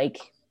like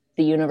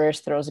the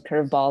universe throws a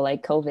curveball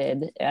like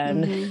COVID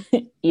and,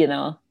 you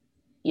know,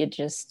 it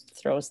just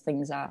throws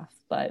things off.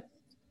 But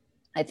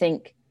I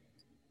think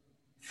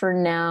for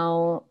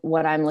now,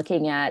 what I'm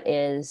looking at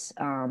is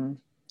I'm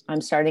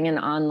starting an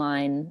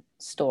online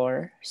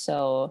store.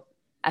 So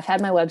I've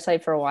had my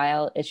website for a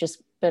while. It's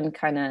just been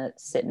kind of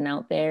sitting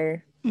out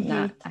there.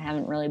 I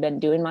haven't really been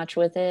doing much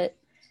with it.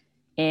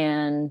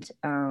 And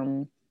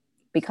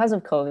because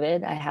of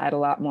COVID, I had a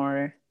lot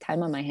more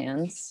time on my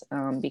hands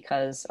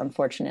because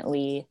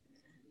unfortunately,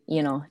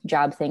 you know,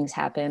 job things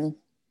happen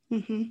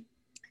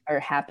or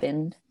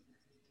happened.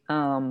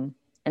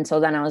 And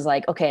so then I was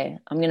like, okay,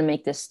 I'm going to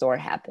make this store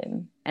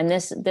happen. And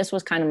this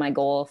was kind of my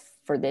goal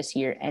for this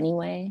year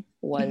anyway,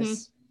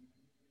 was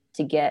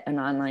to get an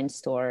online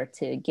store,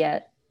 to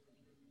get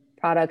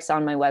products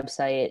on my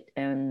website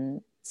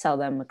and sell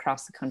them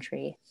across the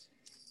country.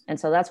 And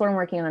so that's what I'm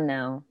working on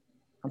now.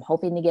 I'm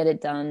hoping to get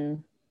it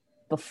done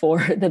before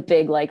the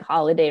big like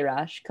holiday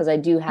rush, because I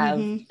do have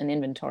an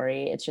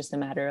inventory. It's just a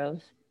matter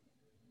of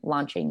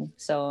launching.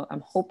 So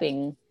I'm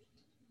hoping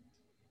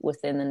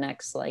within the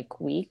next like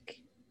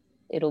week,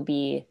 it'll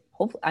be,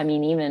 I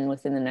mean, even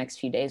within the next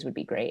few days would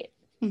be great.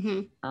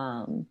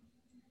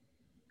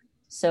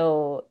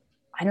 So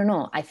I don't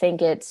know. I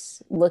think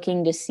it's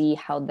looking to see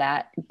how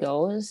that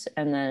goes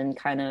and then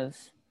kind of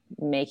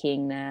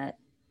making that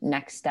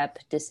next step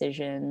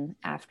decision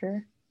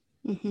after.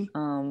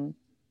 I'm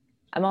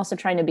also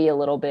trying to be a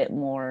little bit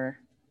more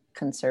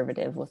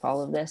conservative with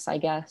all of this, I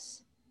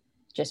guess,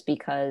 just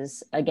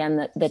because,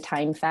 again, the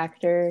time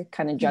factor,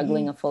 kind of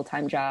juggling a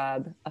full-time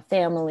job, a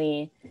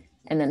family,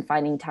 and then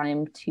finding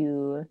time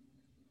to,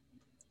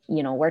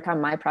 you know, work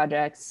on my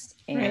projects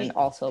and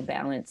also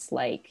balance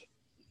like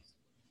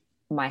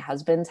my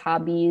husband's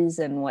hobbies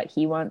and what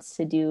he wants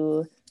to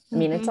do. I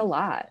mean, it's a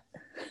lot.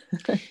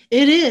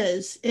 It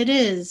is.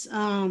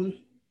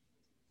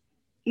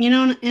 You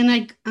know,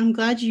 and I'm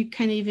glad you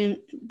kind of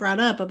even brought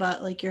up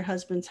about like your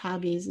husband's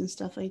hobbies and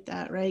stuff like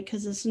that, right?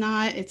 Because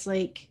it's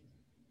like,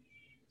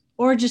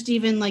 or just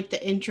even like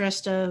the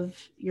interest of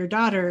your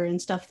daughter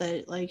and stuff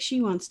that like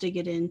she wants to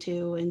get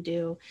into and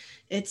do.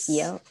 It's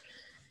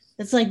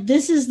like,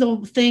 this is the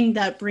thing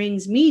that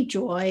brings me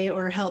joy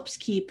or helps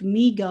keep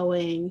me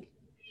going.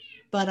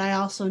 But I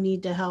also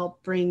need to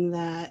help bring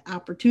that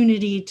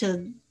opportunity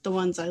to the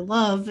ones I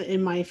love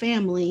in my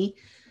family.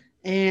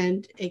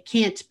 And it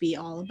can't be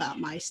all about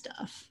my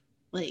stuff.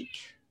 Like,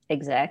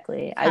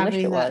 exactly. I wish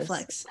it was.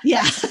 Flex.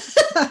 Yeah.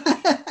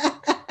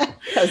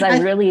 Because I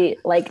really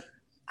like,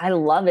 I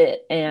love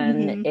it.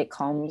 And it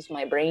calms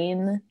my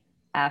brain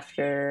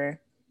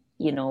after,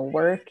 you know,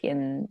 work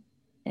and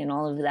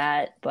all of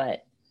that.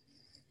 But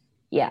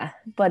yeah,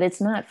 but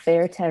it's not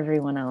fair to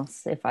everyone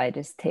else if I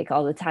just take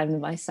all the time to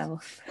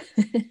myself.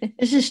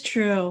 This is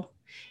true.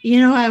 You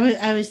know,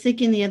 I was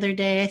thinking the other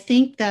day, I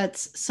think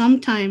that's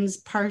sometimes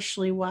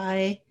partially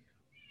why,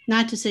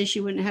 not to say she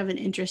wouldn't have an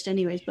interest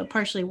anyways, but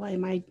partially why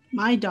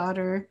my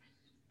daughter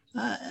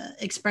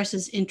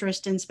expresses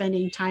interest in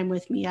spending time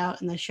with me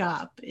out in the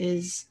shop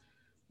is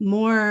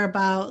more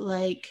about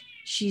like,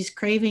 she's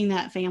craving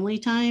that family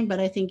time. But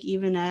I think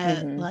even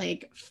at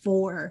like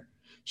 4,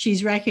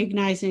 she's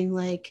recognizing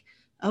like,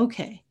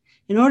 okay,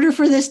 in order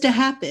for this to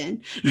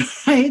happen,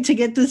 right, to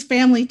get this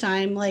family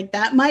time, like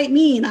that might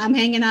mean I'm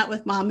hanging out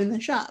with mom in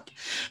the shop,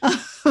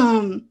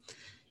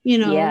 you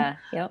know,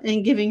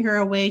 and giving her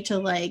a way to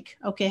like,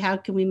 okay, how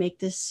can we make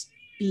this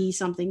be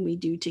something we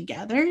do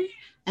together?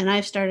 And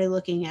I've started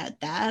looking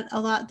at that a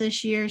lot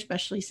this year,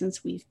 especially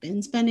since we've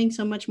been spending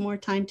so much more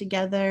time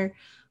together.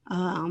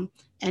 And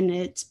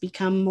it's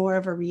become more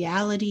of a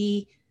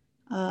reality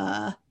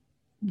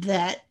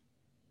that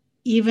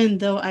even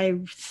though I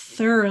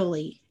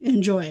thoroughly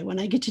enjoy when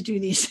I get to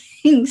do these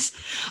things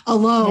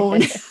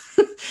alone,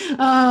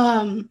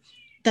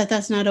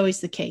 that's not always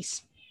the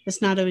case.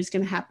 It's not always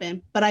going to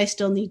happen, but I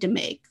still need to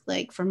make,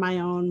 like, for my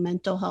own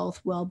mental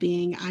health,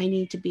 well-being, I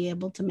need to be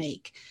able to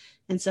make.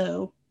 And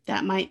so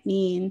that might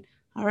mean,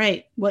 all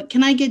right, what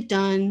can I get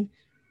done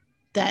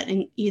that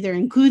either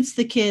includes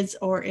the kids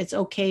or it's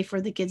okay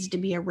for the kids to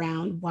be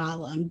around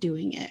while I'm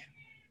doing it.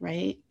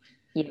 Right.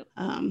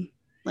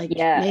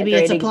 Maybe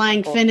it's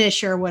applying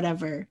finish or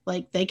whatever.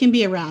 Like they can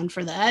be around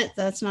for that.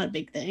 That's not a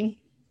big thing.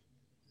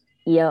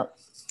 Yep.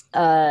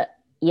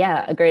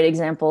 Yeah. A great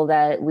example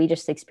that we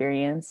just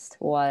experienced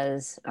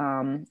was,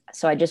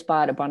 so I just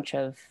bought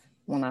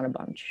not a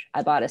bunch.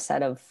 I bought a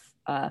set of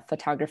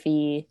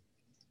photography,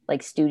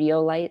 like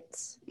studio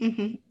lights,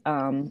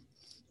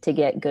 to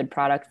get good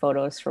product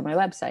photos for my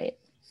website.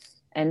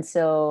 And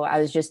so I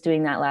was just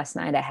doing that last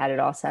night. I had it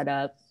all set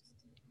up.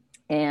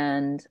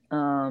 And,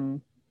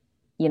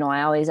 you know,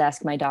 I always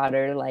ask my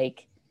daughter,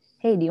 like,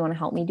 hey, do you want to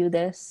help me do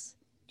this?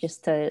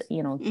 just to,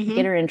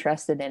 get her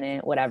interested in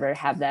it, whatever,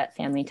 have that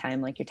family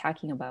time like you're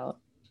talking about.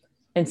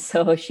 And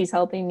so she's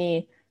helping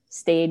me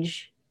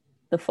stage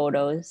the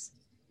photos.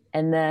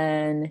 And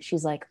then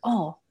she's like,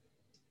 oh,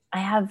 I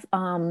have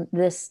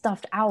this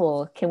stuffed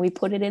owl. Can we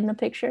put it in the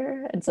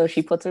picture? And so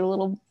she puts her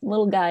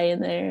little guy in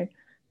there.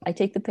 I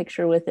take the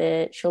picture with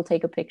it. She'll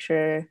take a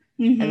picture,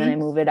 and then I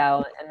move it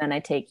out. And then I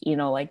take,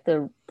 like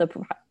the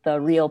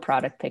real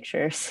product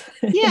pictures.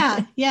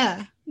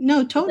 Yeah.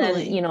 No,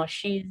 totally. Then,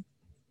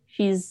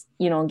 she's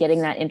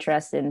getting that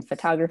interest in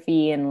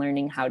photography and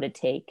learning how to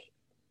take,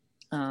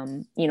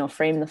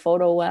 frame the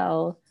photo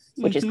well,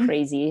 which is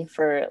crazy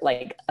for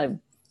like a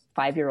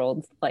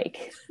 5-year-old.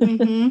 Like,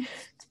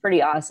 it's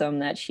pretty awesome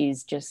that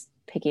she's just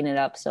picking it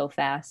up so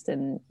fast,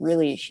 and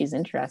really she's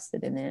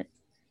interested in it.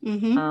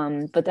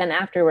 But then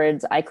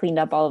afterwards I cleaned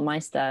up all of my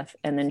stuff,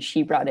 and then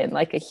she brought in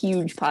like a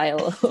huge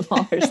pile of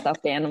all her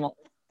stuffed animals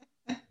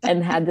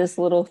and had this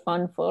little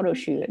fun photo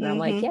shoot. And I'm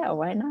like, yeah,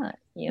 why not?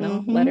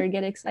 Let her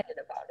get excited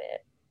about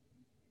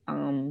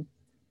it.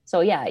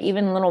 So yeah,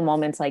 even little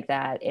moments like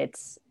that,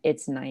 it's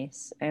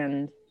nice.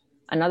 And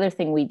another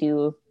thing we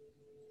do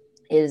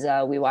is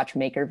we watch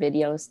maker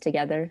videos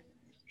together.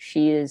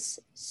 She is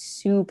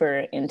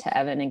super into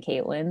Evan and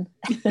Caitlin.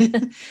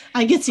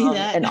 I can see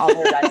that. And all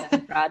her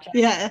resin projects.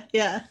 Yeah.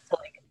 So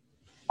like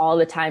all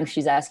the time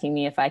she's asking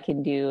me if I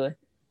can do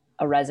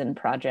a resin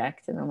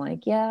project. And I'm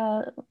like,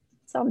 yeah,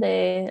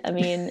 someday. I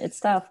mean,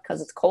 it's tough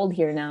because it's cold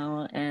here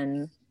now.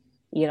 And,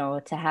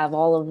 to have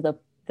all of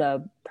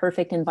the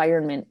perfect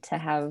environment to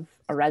have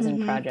a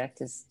resin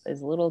project is a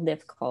little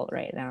difficult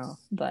right now.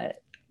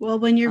 But well,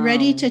 when you're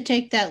ready to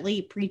take that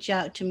leap, reach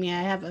out to me.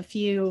 I have a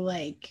few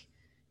like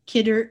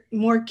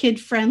more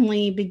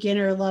kid-friendly,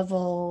 beginner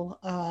level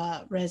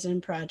resin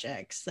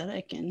projects that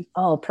I can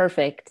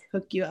perfect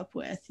hook you up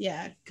with.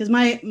 Yeah, because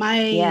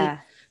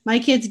my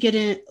kids get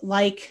in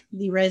like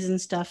the resin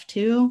stuff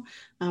too.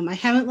 I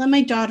haven't let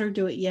my daughter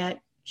do it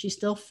yet. She's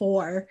still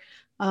 4.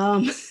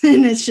 And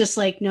it's just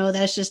like, no,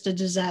 that's just a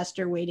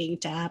disaster waiting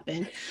to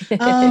happen.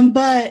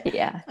 But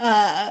yeah,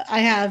 I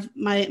have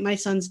my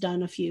son's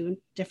done a few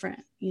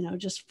different,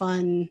 just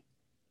fun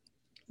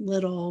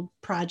little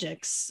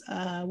projects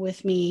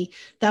with me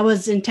that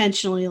was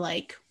intentionally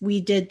like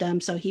we did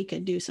them so he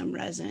could do some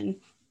resin,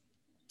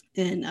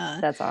 and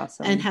that's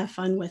awesome, and have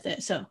fun with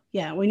it. So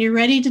yeah, when you're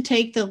ready to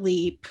take the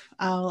leap,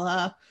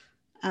 I'll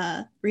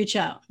reach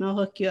out and I'll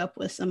hook you up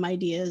with some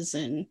ideas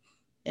and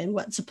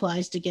what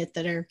supplies to get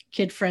that are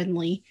kid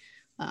friendly.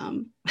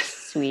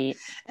 Sweet.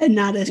 And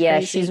not as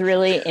crazy. She's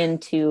really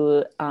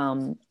into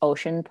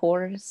ocean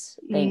pours,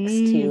 thanks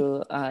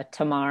to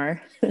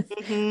Tamar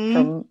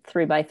from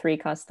 3x3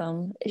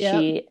 Custom.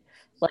 Yep.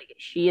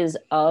 She is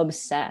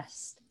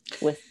obsessed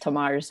with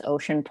Tamar's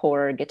ocean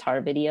pour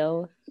guitar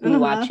video. We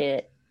watch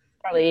it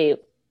probably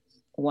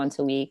once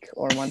a week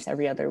or once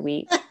every other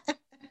week.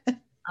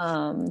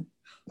 But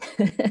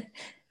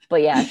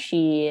yeah,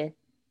 she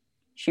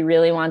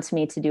really wants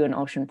me to do an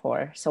ocean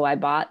pour. So I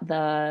bought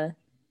the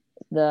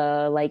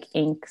like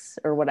inks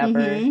or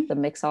whatever, the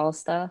mix all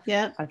stuff.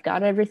 Yeah, I've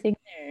got everything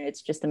there.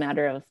 It's just a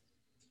matter of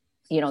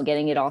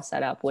getting it all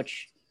set up,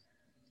 which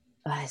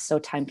is so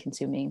time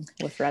consuming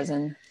with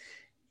resin.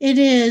 It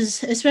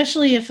is,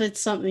 especially if it's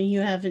something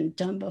you haven't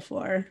done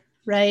before,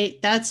 right?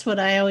 That's what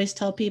I always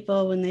tell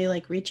people when they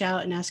like reach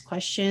out and ask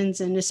questions,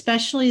 and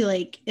especially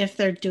like if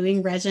they're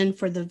doing resin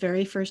for the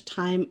very first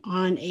time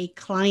on a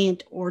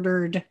client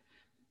ordered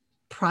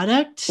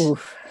product.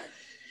 Oof.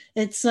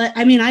 It's like,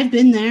 I mean, I've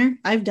been there,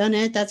 I've done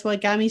it. That's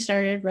what got me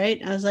started,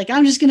 right? I was like,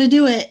 I'm just going to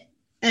do it.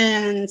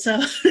 And so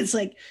it's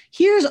like,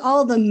 here's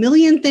all the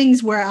million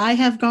things where I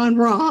have gone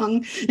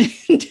wrong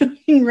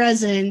doing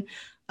resin,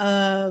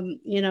 and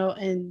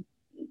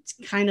it's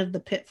kind of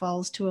the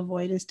pitfalls to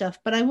avoid and stuff.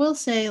 But I will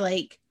say,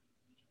 like,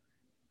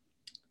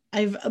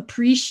 I've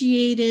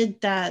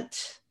appreciated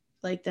that,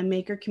 like, the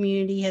maker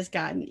community has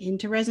gotten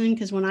into resin,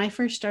 because when I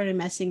first started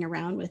messing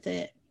around with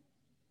it,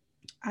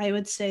 I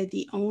would say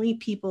the only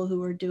people who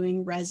were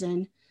doing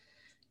resin,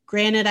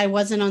 granted, I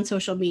wasn't on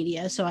social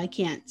media, so I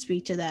can't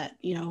speak to that,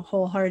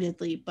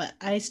 wholeheartedly, but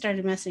I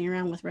started messing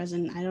around with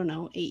resin, I don't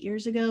know, 8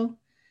 years ago.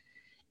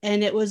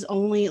 And it was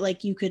only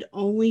like, you could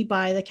only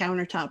buy the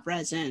countertop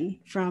resin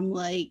from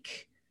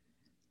like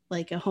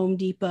a Home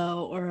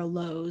Depot or a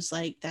Lowe's.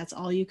 Like, that's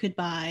all you could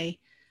buy.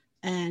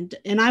 And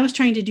I was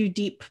trying to do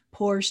deep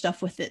pour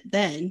stuff with it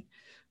then.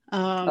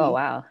 Oh,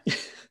 wow.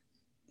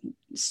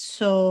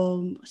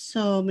 So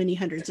many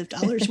hundreds of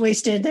dollars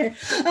wasted there.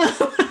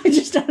 I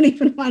just don't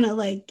even want to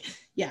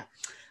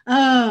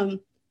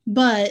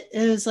but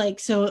it was like,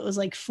 so it was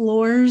like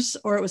floors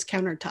or it was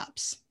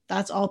countertops.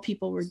 That's all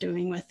people were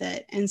doing with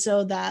it. And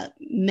so that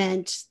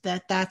meant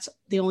that that's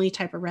the only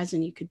type of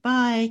resin you could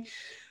buy.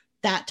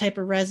 That type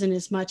of resin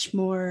is much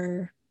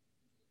more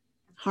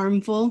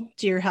harmful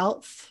to your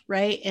health,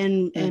 right?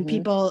 And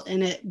people,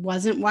 and it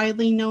wasn't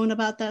widely known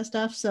about that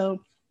stuff.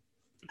 So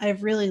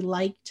I've really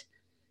liked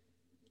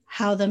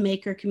how the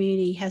maker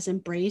community has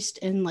embraced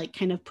and like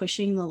kind of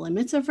pushing the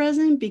limits of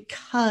resin,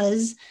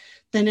 because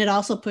then it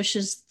also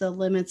pushes the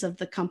limits of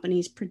the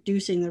companies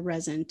producing the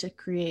resin to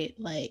create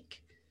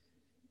like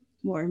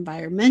more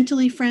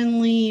environmentally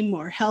friendly,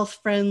 more health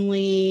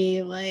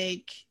friendly,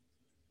 like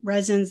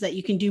resins that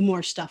you can do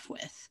more stuff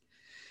with.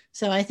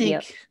 So I think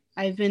Yep.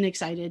 I've been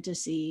excited to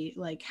see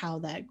like how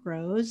that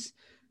grows.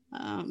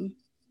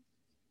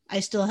 I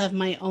still have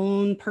my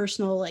own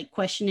personal like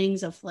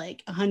questionings of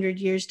like 100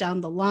 years down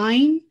the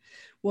line.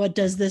 What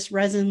does this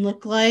resin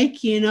look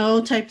like,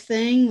 type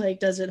thing? Like,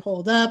 does it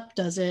hold up?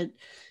 Does it,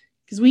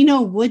 because we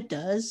know wood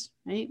does,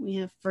 right? We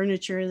have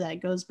furniture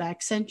that goes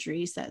back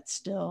centuries that's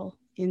still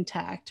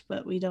intact,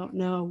 but we don't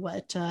know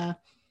what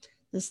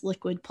this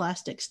liquid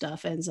plastic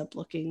stuff ends up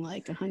looking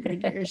like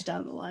 100 years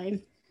down the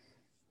line.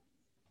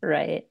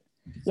 Right.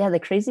 Yeah, the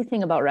crazy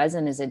thing about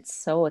resin is it's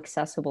so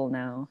accessible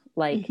now.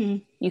 Like Mm-hmm.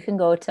 you can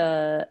go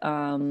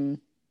to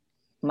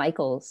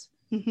Michael's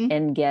Mm-hmm.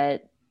 and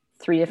get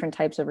 3 different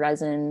types of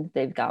resin.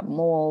 They've got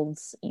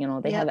molds,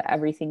 they have Yep.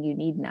 everything you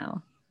need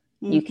now.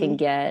 You Mm-hmm. can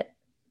get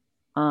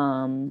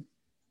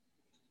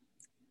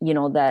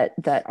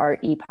that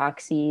art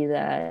epoxy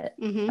that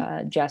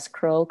Mm-hmm. Jess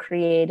Kroll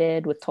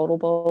created with Total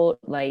Boat.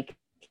 Like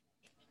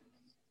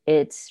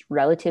it's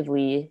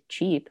relatively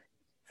cheap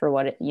for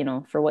what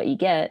you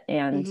get,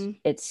 and Mm-hmm.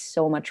 it's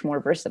so much more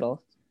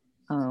versatile.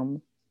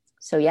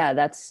 So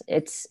yeah,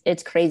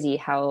 it's crazy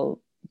how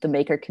the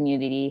maker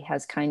community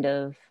has kind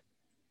of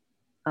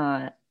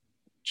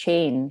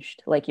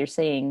changed, like you're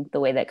saying, the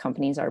way that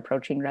companies are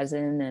approaching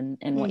resin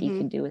and what you Mm-hmm.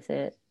 can do with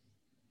it.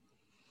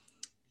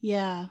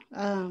 Yeah.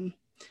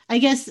 I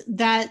guess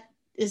that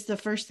is the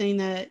first thing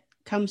that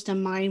comes to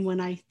mind when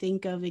I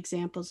think of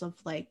examples of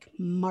like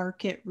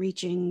market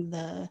reaching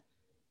the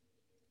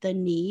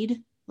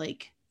need,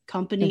 like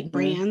company Mm-hmm.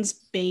 brands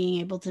being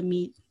able to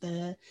meet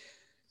the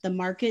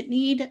market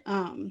need.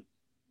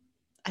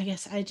 I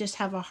guess I just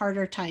have a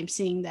harder time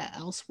seeing that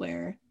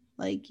elsewhere,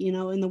 like,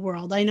 in the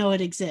world. I know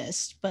it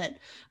exists, but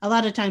a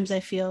lot of times I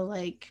feel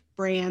like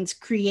brands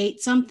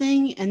create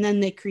something and then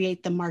they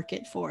create the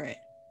market for it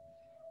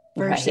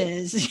Right.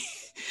 versus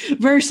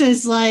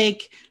versus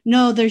like,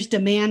 no, there's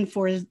demand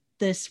for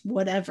this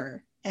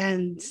whatever,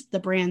 and the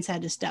brands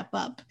had to step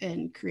up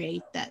and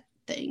create that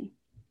thing.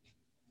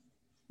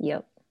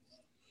 Yep.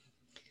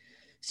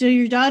 So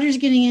your daughter's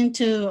getting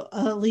into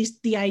at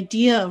least the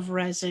idea of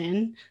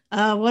resin.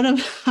 What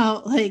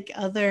about like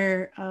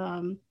other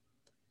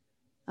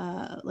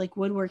like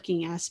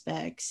woodworking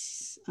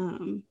aspects?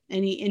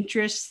 Any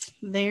interest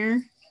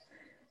there?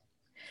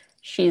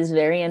 She's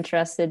very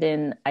interested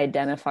in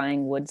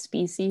identifying wood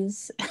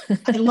species.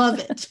 I love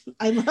it.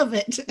 I love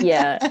it.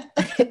 Yeah,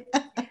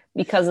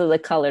 because of the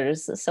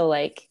colors. So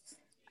like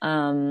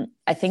I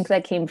think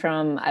that came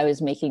from I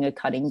was making a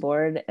cutting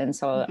board, and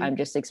so Mm-hmm. I'm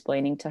just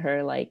explaining to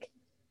her like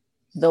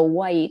the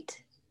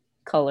white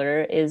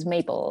color is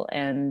maple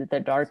and the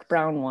dark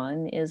brown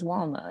one is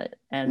walnut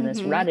and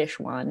this Mm-hmm. reddish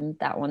one,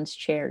 that one's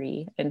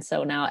cherry. And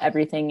so now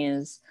everything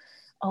is,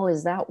 oh,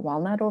 is that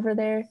walnut over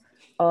there?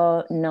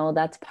 Oh no,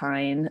 that's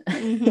pine.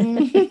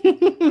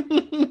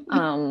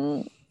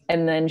 Mm-hmm.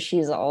 And then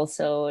she's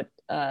also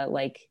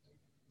like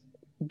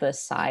the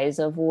size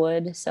of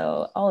wood.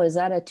 So, oh, is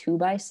that a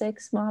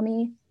 2x6,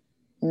 mommy?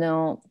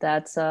 No,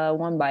 that's a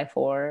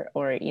 1x4,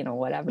 or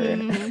whatever.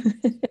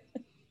 Mm-hmm.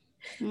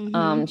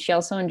 Mm-hmm. She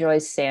also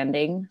enjoys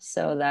sanding,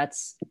 so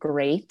that's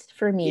great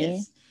for me.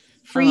 Yes.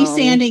 Free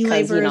sanding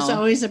Because labor is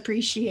always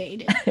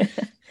appreciated.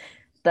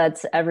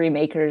 that's every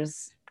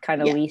maker's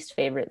kind of Yeah. least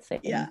favorite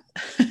thing. Yeah.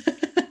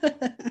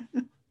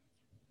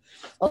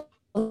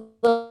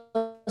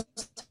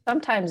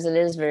 Sometimes it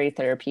is very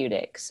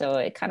therapeutic, so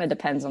it kind of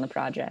depends on the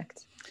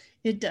project.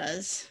 It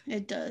does.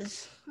 It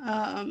does.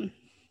 I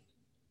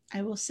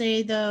will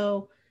say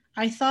though,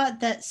 I thought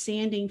that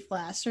sanding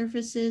flat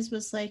surfaces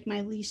was like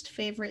my least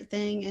favorite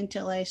thing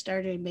until I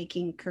started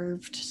making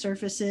curved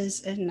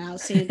surfaces, and now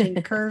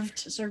sanding curved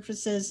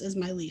surfaces is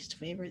my least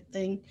favorite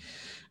thing.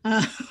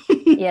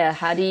 Yeah,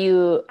 how do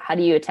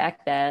you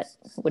attack that?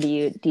 What do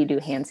you do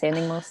hand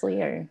sanding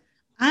mostly, or?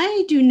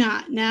 I do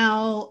not.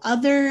 Now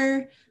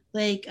other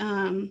like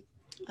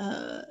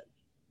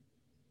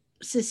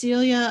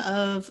Cecilia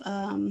of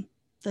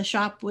the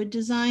Shop Wood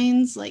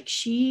Designs, like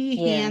she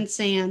Yeah. hand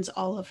sands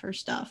all of her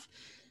stuff,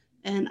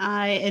 and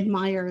I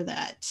admire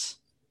that.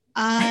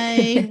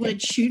 I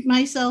would shoot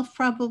myself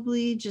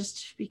probably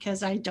just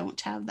because I don't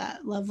have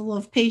that level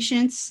of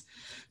patience.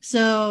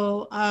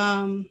 So,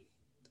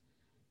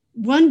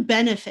 one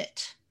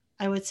benefit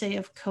I would say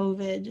of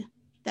COVID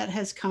that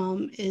has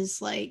come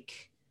is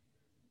like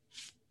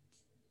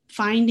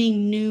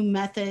finding new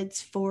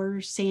methods for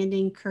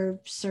sanding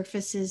curved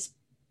surfaces,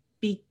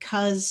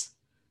 because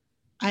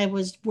I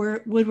was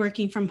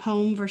woodworking from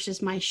home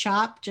versus my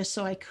shop, just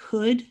so I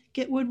could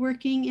get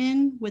woodworking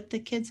in with the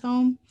kids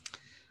home.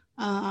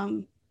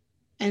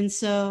 And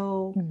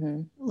so,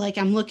 Mm-hmm. like,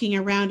 I'm looking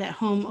around at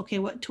home. Okay,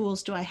 what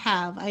tools do I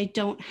have? I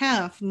don't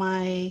have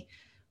my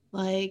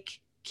like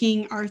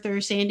King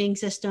Arthur sanding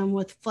system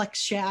with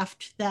flex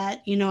shaft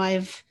that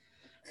I've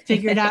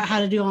figured out how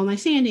to do all my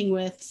sanding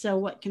with. So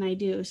what can I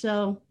do?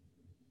 So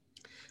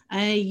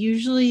I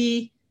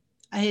usually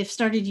I have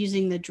started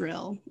using the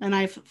drill, and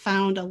I've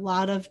found a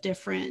lot of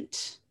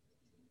different,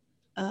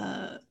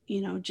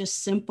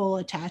 just simple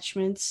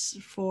attachments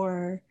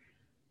for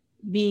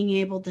being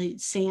able to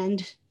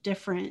sand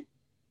different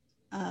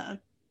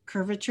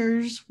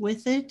curvatures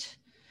with it.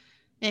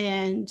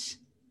 And,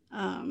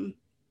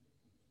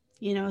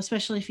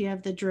 especially if you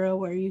have the drill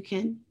where you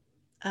can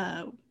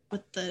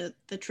put the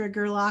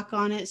trigger lock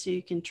on it so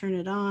you can turn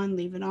it on,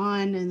 leave it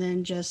on, and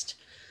then just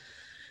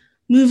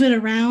move it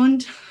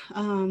around.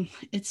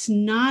 It's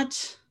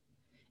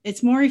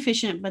more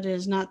efficient, but it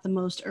is not the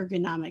most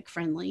ergonomic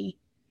friendly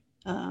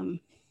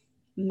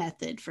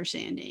method for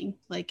sanding.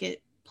 Like,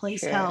 it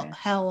plays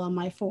hell on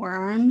my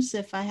forearms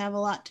if I have a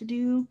lot to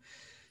do.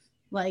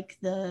 Like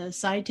the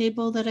side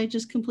table that I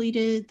just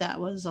completed, that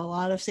was a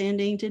lot of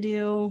sanding to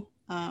do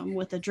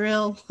with a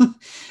drill.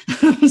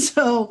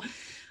 So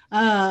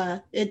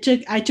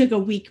I took a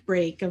week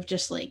break of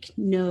just like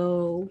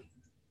no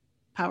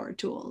power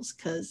tools,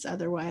 because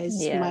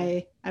otherwise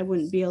I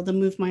wouldn't be able to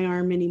move my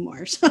arm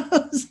anymore. So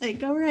I was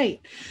like, all right.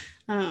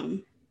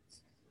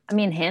 I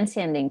mean, hand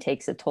sanding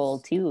takes a toll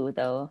too,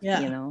 though.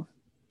 Yeah.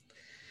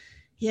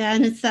 Yeah,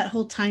 and it's that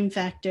whole time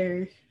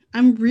factor.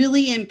 I'm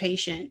really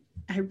impatient.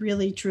 I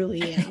really,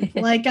 truly am.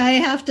 Like, I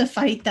have to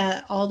fight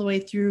that all the way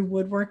through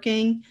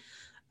woodworking.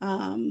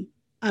 I'm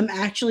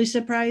actually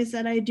surprised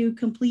that I do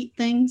complete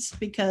things,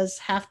 because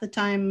half the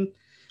time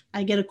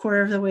I get a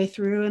quarter of the way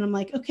through and I'm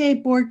like, okay,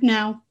 bored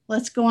now.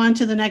 Let's go on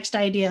to the next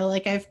idea.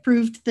 Like, I've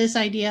proved this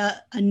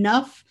idea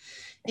enough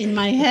in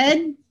my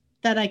head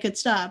that I could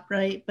stop,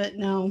 right? But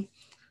no,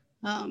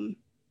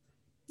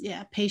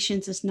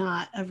 patience is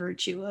not a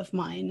virtue of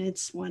mine.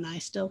 It's one I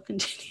still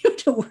continue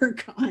to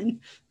work on.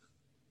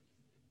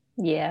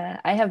 Yeah,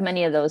 I have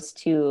many of those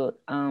too.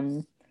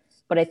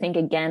 But I think,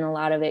 again, a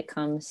lot of it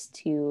comes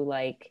to,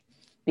 like,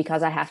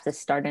 because I have to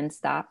start and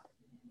stop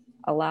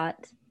a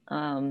lot.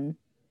 I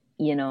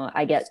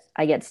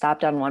get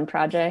stopped on one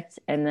project,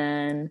 and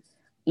then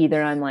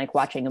either I'm like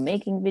watching a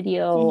making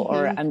video,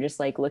 or I'm just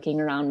like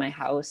looking around my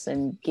house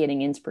and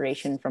getting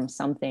inspiration from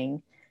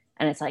something.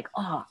 And it's like,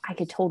 oh, I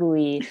could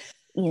totally,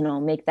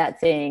 make that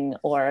thing,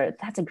 or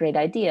that's a great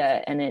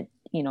idea. And it,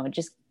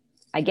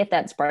 I get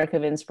that spark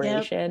of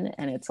inspiration. Yep.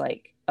 And it's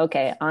like,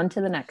 okay, on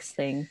to the next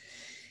thing.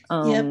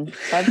 So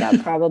I've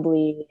got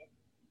probably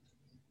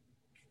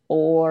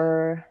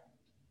four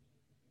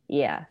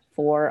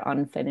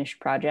unfinished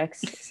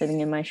projects sitting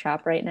in my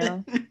shop right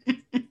now.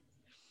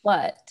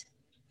 But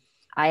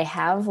I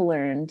have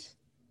learned,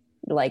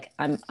 like,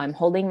 I'm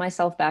holding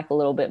myself back a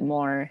little bit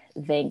more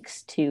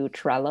thanks to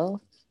Trello.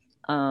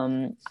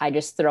 I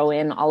just throw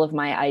in all of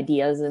my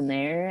ideas in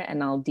there,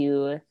 and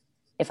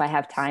if I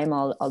have time,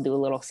 I'll do a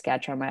little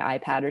sketch on my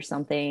iPad or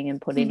something and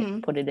put it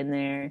in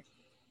there.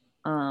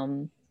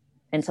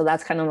 And so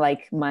that's kind of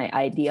like my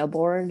idea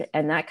board,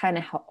 and that kind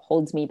of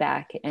holds me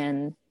back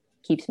and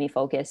keeps me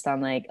focused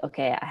on, like,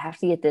 okay, I have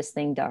to get this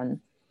thing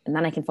done, and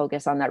then I can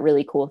focus on that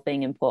really cool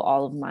thing and put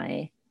all of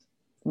my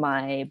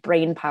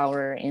brain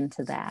power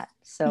into that.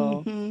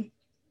 So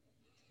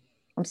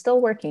I'm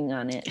still working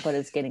on it, but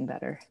it's getting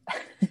better.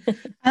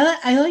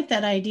 I like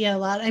that idea a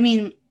lot. I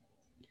mean,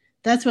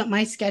 that's what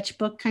my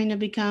sketchbook kind of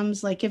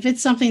becomes. Like, if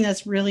it's something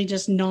that's really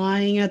just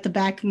gnawing at the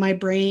back of my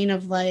brain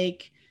of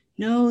like,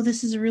 no,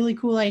 this is a really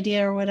cool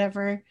idea or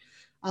whatever,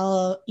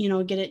 I'll,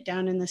 get it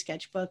down in the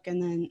sketchbook,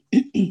 and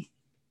then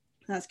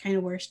that's kind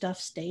of where stuff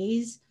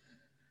stays.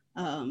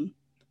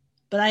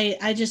 But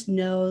I just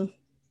know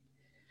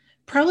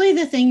probably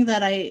the thing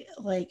that I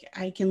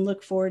can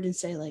look forward and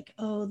say, like,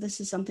 oh, this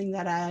is something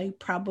that I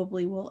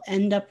probably will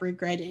end up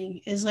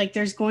regretting, is like,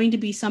 there's going to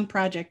be some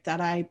project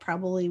that I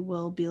probably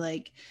will be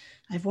like,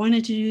 I've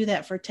wanted to do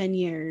that for 10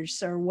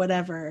 years or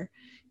whatever,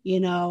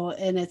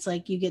 and it's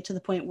like, you get to the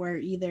point where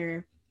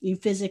either you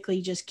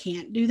physically just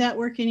can't do that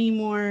work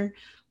anymore,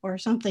 or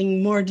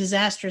something more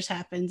disastrous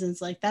happens. And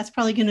it's like, that's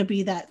probably going to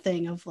be that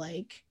thing of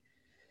like,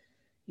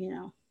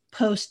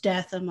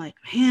 post-death, I'm like,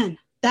 man,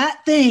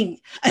 that thing,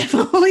 if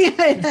only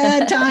I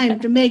had time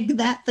to make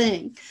that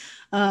thing.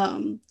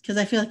 Because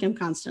I feel like I'm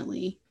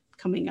constantly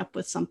coming up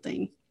with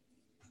something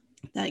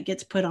that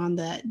gets put on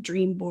that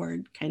dream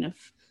board kind of.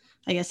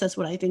 I guess that's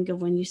what I think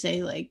of when you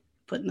say, like,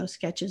 putting those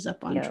sketches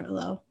up on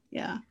Trello.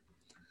 Yeah.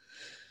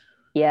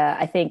 Yeah,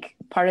 I think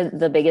part of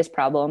the biggest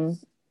problem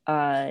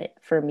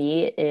for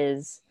me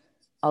is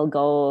I'll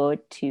go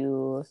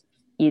to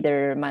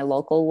either my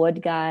local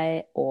wood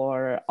guy,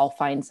 or I'll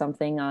find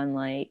something on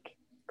like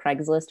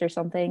Craigslist or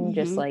something,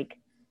 just like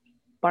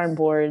barn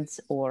boards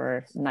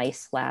or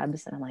nice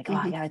slabs. And I'm like, oh,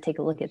 I gotta take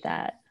a look at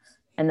that.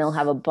 And they'll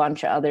have a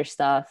bunch of other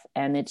stuff.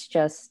 And it's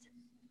just,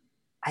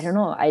 I don't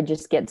know, I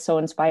just get so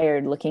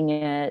inspired looking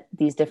at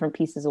these different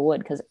pieces of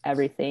wood, because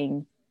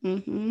everything,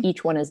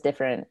 each one is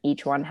different.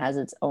 Each one has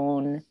its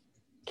own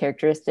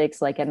characteristics,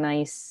 like a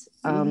nice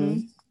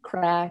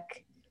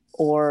crack,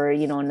 or,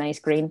 a nice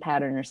grain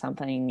pattern or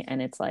something.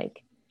 And it's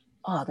like,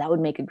 oh, that would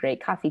make a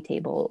great coffee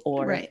table,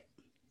 or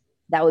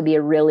that would be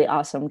a really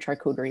awesome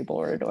charcuterie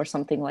board or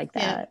something like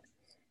that.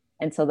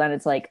 And so then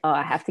it's like, oh,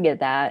 I have to get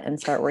that and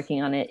start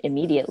working on it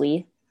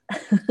immediately.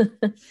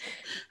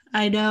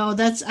 I know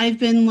I've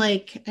been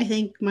like, I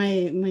think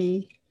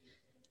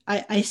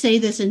I say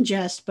this in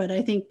jest, but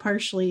I think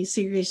partially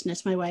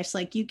seriousness. My wife's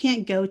like, you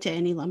can't go to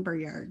any lumber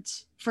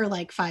yards for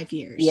like 5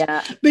 years.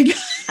 Yeah.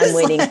 Because I'm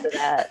waiting for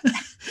that.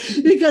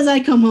 Because I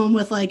come home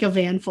with like a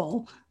van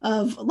full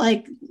of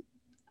like,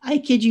 I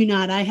kid you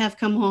not, I have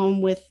come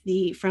home with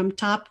from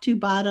top to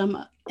bottom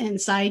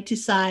and side to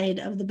side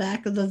of the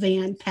back of the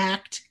van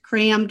packed,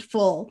 crammed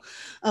full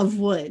of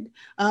wood.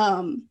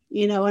 And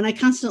I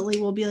constantly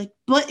will be like,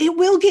 but it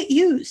will get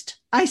used.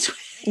 I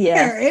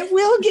swear, it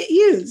will get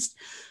used.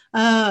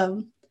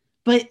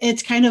 But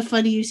it's kind of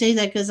funny you say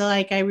that, because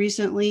like I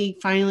recently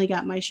finally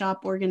got my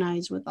shop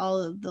organized with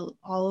all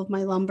of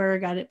my lumber,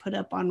 got it put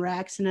up on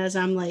racks, and as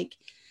I'm like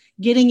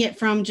getting it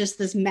from just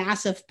this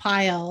massive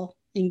pile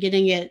and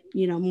getting it,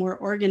 more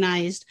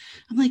organized,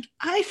 I'm like,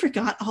 I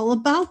forgot all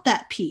about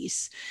that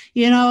piece,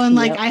 and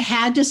like I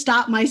had to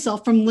stop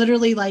myself from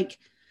literally like,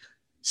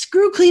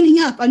 screw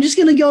cleaning up. I'm just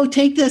going to go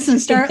take this and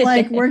start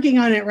like working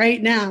on it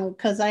right now,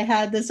 because I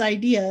had this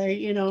idea,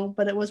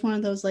 but it was one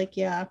of those like,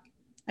 yeah,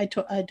 I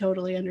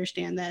totally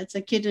understand that. It's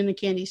a kid in a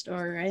candy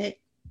store, right?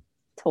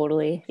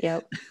 Totally.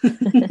 Yep.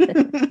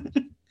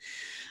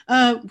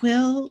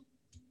 Well,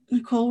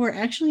 Nicole, we're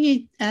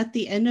actually at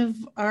the end of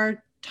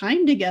our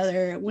time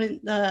together. It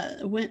went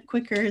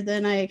quicker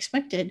than I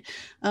expected.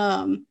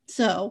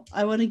 So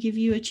I want to give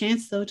you a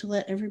chance, though, to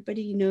let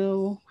everybody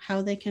know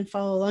how they can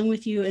follow along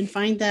with you and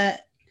find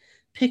that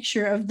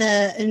picture of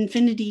the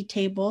infinity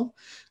table,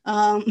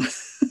 and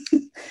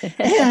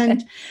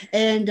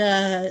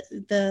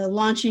the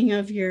launching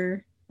of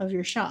your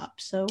shop.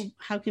 So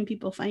how can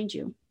people find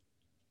you?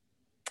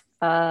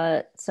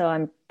 So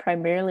I'm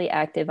primarily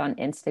active on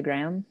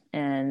Instagram,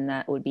 and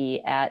that would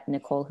be at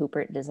Nicole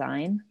Hupert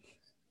Design.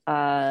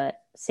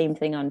 Same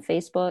thing on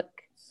Facebook.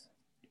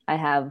 I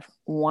have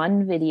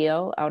one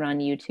video out on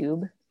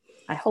YouTube.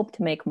 I hope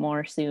to make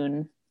more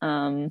soon.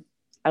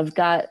 I've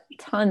got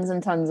tons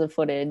and tons of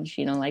footage,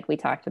 like we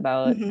talked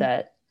about,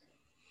 that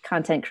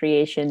content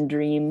creation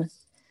dream.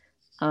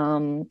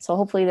 So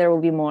hopefully there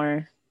will be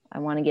more. I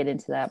want to get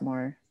into that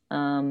more.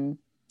 And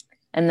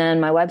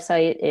then my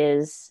website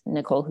is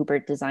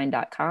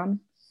NicoleHupertDesign.com,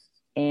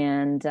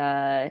 and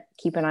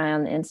keep an eye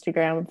on the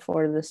Instagram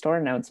for the store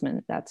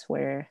announcement. That's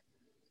where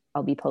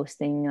I'll be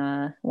posting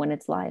when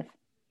it's live.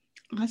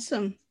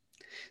 Awesome.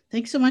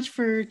 Thanks so much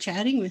for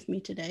chatting with me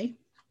today.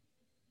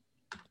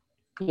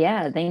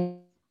 Yeah,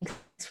 thanks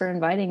for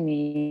inviting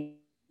me.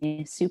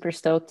 Super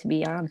stoked to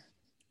be on.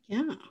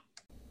 Yeah.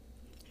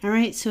 All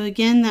right. So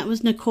again, that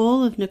was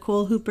Nicole of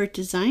Nicole Hupert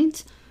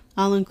Designs.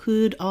 I'll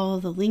include all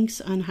the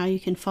links on how you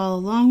can follow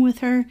along with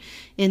her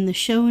in the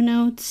show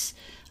notes.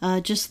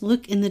 Just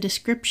look in the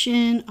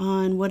description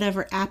on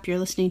whatever app you're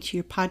listening to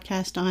your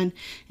podcast on,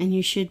 and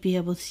you should be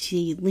able to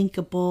see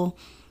linkable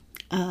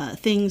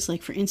things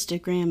like for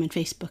Instagram and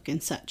Facebook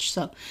and such.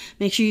 So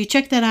make sure you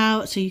check that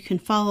out so you can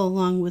follow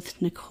along with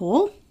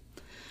Nicole.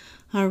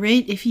 All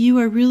right. If you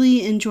are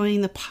really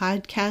enjoying the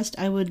podcast,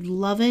 I would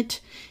love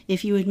it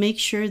if you would make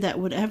sure that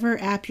whatever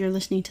app you're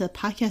listening to the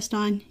podcast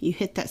on, you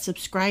hit that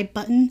subscribe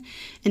button.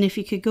 And if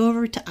you could go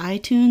over to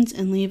iTunes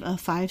and leave a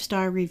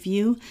 5-star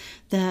review,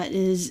 that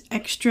is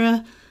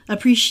extra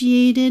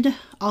appreciated.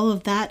 All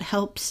of that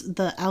helps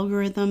the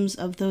algorithms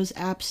of those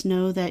apps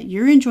know that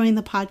you're enjoying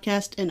the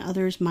podcast, and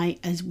others might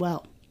as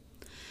well.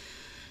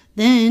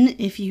 Then,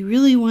 if you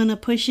really want to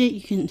push it,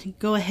 you can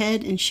go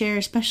ahead and share,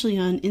 especially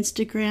on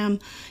Instagram,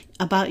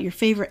 about your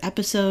favorite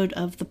episode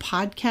of the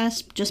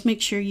podcast. Just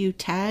make sure you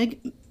tag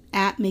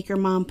at Maker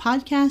Mom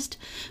Podcast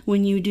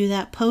when you do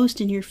that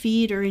post in your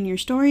feed or in your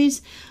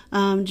stories,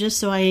 just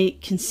so I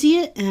can see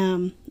it.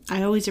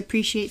 I always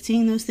appreciate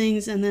seeing those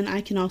things, and then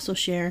I can also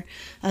share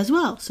as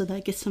well, so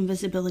that gets some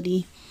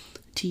visibility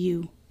to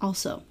you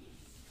also.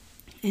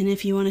 And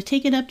if you want to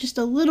take it up just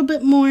a little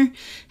bit more,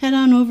 head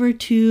on over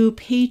to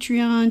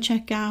Patreon,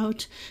 check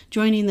out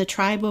joining the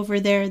tribe over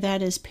there.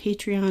 That is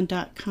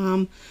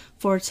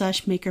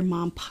patreon.com/Maker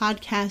Mom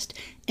Podcast.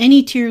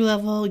 Any tier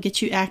level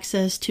gets you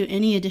access to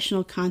any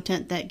additional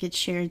content that gets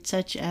shared,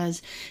 such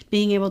as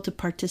being able to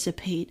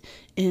participate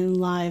in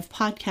live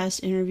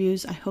podcast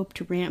interviews. I hope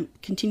to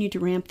continue to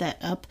ramp that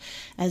up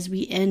as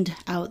we end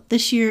out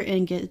this year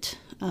and get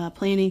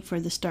planning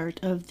for the start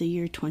of the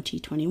year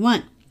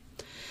 2021.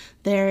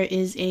 There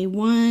is a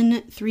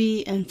 $1,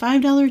 $3, and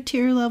 $5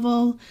 tier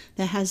level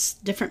that has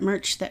different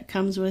merch that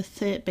comes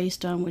with it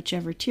based on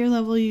whichever tier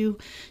level you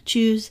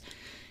choose.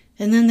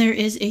 And then there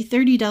is a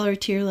 $30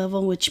 tier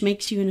level, which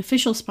makes you an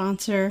official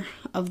sponsor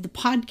of the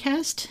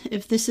podcast.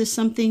 If this is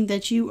something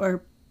that you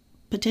are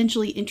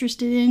potentially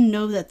interested in,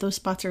 know that those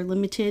spots are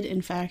limited.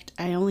 In fact,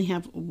 I only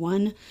have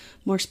one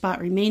more spot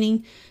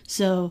remaining.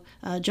 So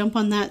jump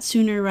on that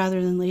sooner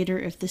rather than later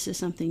if this is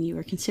something you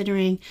are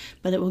considering.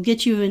 But it will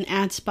get you an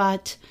ad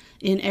spot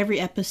in every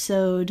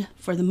episode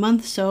for the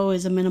month. So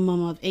is a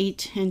minimum of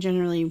 8 and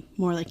generally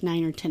more like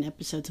 9 or 10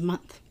 episodes a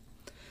month.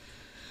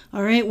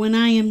 All right, when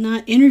I am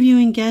not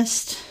interviewing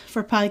guests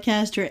for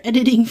podcast or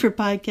editing for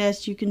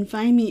podcast, you can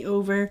find me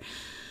over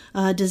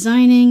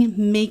designing,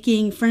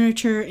 making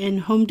furniture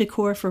and home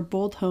decor for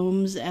both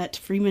homes at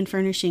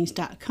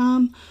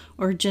freemanfurnishings.com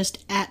or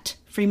just at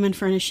Freeman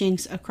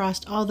Furnishings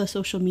across all the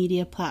social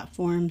media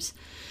platforms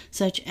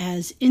such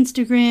as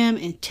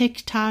Instagram and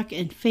TikTok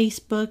and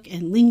Facebook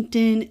and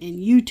LinkedIn and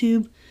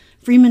YouTube.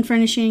 Freeman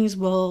Furnishings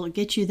will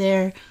get you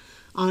there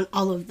on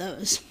all of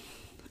those.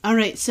 All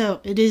right,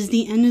 so it is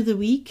the end of the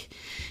week.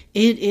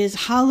 It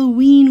is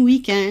Halloween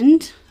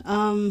weekend.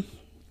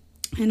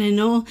 And I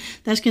know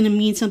that's going to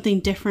mean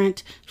something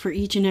different for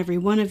each and every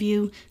one of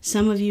you.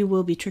 Some of you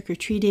will be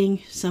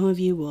trick-or-treating. Some of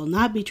you will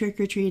not be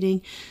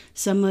trick-or-treating.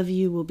 Some of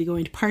you will be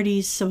going to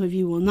parties. Some of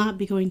you will not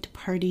be going to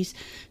parties.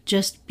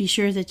 Just be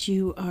sure that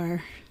you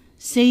are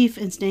safe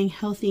and staying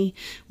healthy,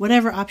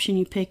 whatever option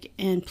you pick.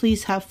 And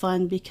please have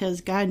fun, because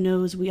God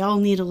knows we all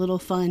need a little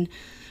fun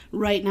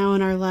right now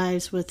in our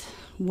lives with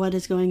what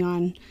is going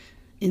on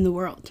in the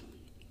world.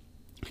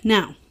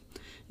 Now,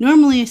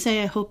 normally I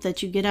say I hope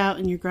that you get out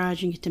in your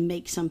garage and get to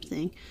make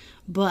something,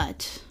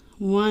 but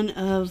one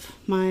of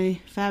my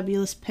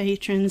fabulous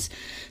patrons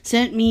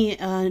sent me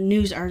a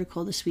news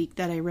article this week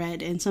that I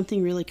read, and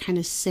something really kind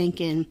of sank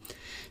in.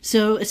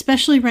 So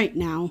especially right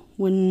now,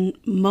 when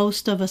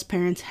most of us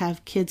parents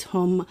have kids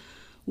home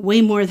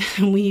way more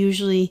than we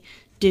usually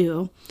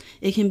do,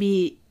 it can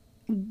be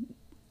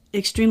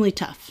extremely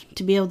tough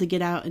to be able to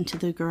get out into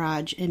the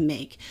garage and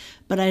make.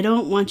 But I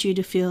don't want you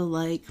to feel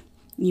like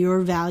your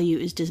value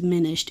is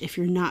diminished if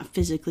you're not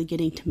physically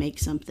getting to make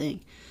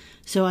something.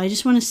 So I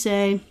just want to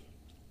say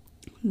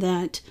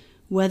that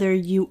whether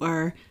you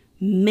are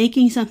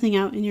making something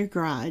out in your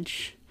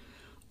garage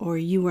or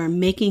you are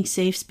making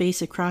safe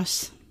space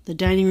across the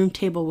dining room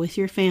table with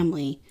your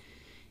family,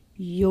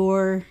 you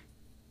are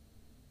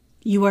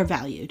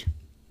valued.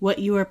 What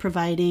you are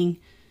providing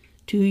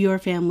to your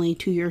family,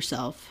 to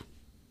yourself,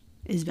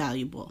 is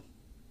valuable.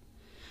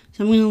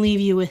 So I'm going to leave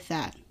you with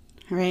that.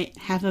 All right,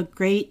 have a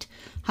great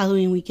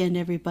Halloween weekend,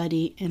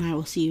 everybody, and I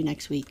will see you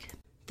next week.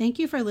 Thank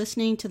you for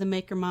listening to the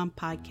Maker Mom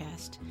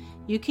podcast.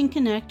 You can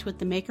connect with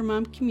the Maker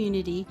Mom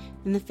community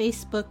in the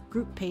Facebook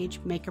group page,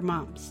 Maker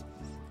Moms.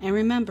 And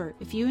remember,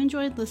 if you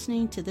enjoyed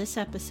listening to this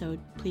episode,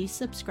 please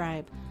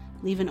subscribe,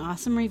 leave an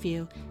awesome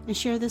review, and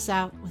share this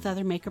out with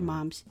other Maker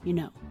Moms you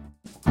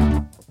know.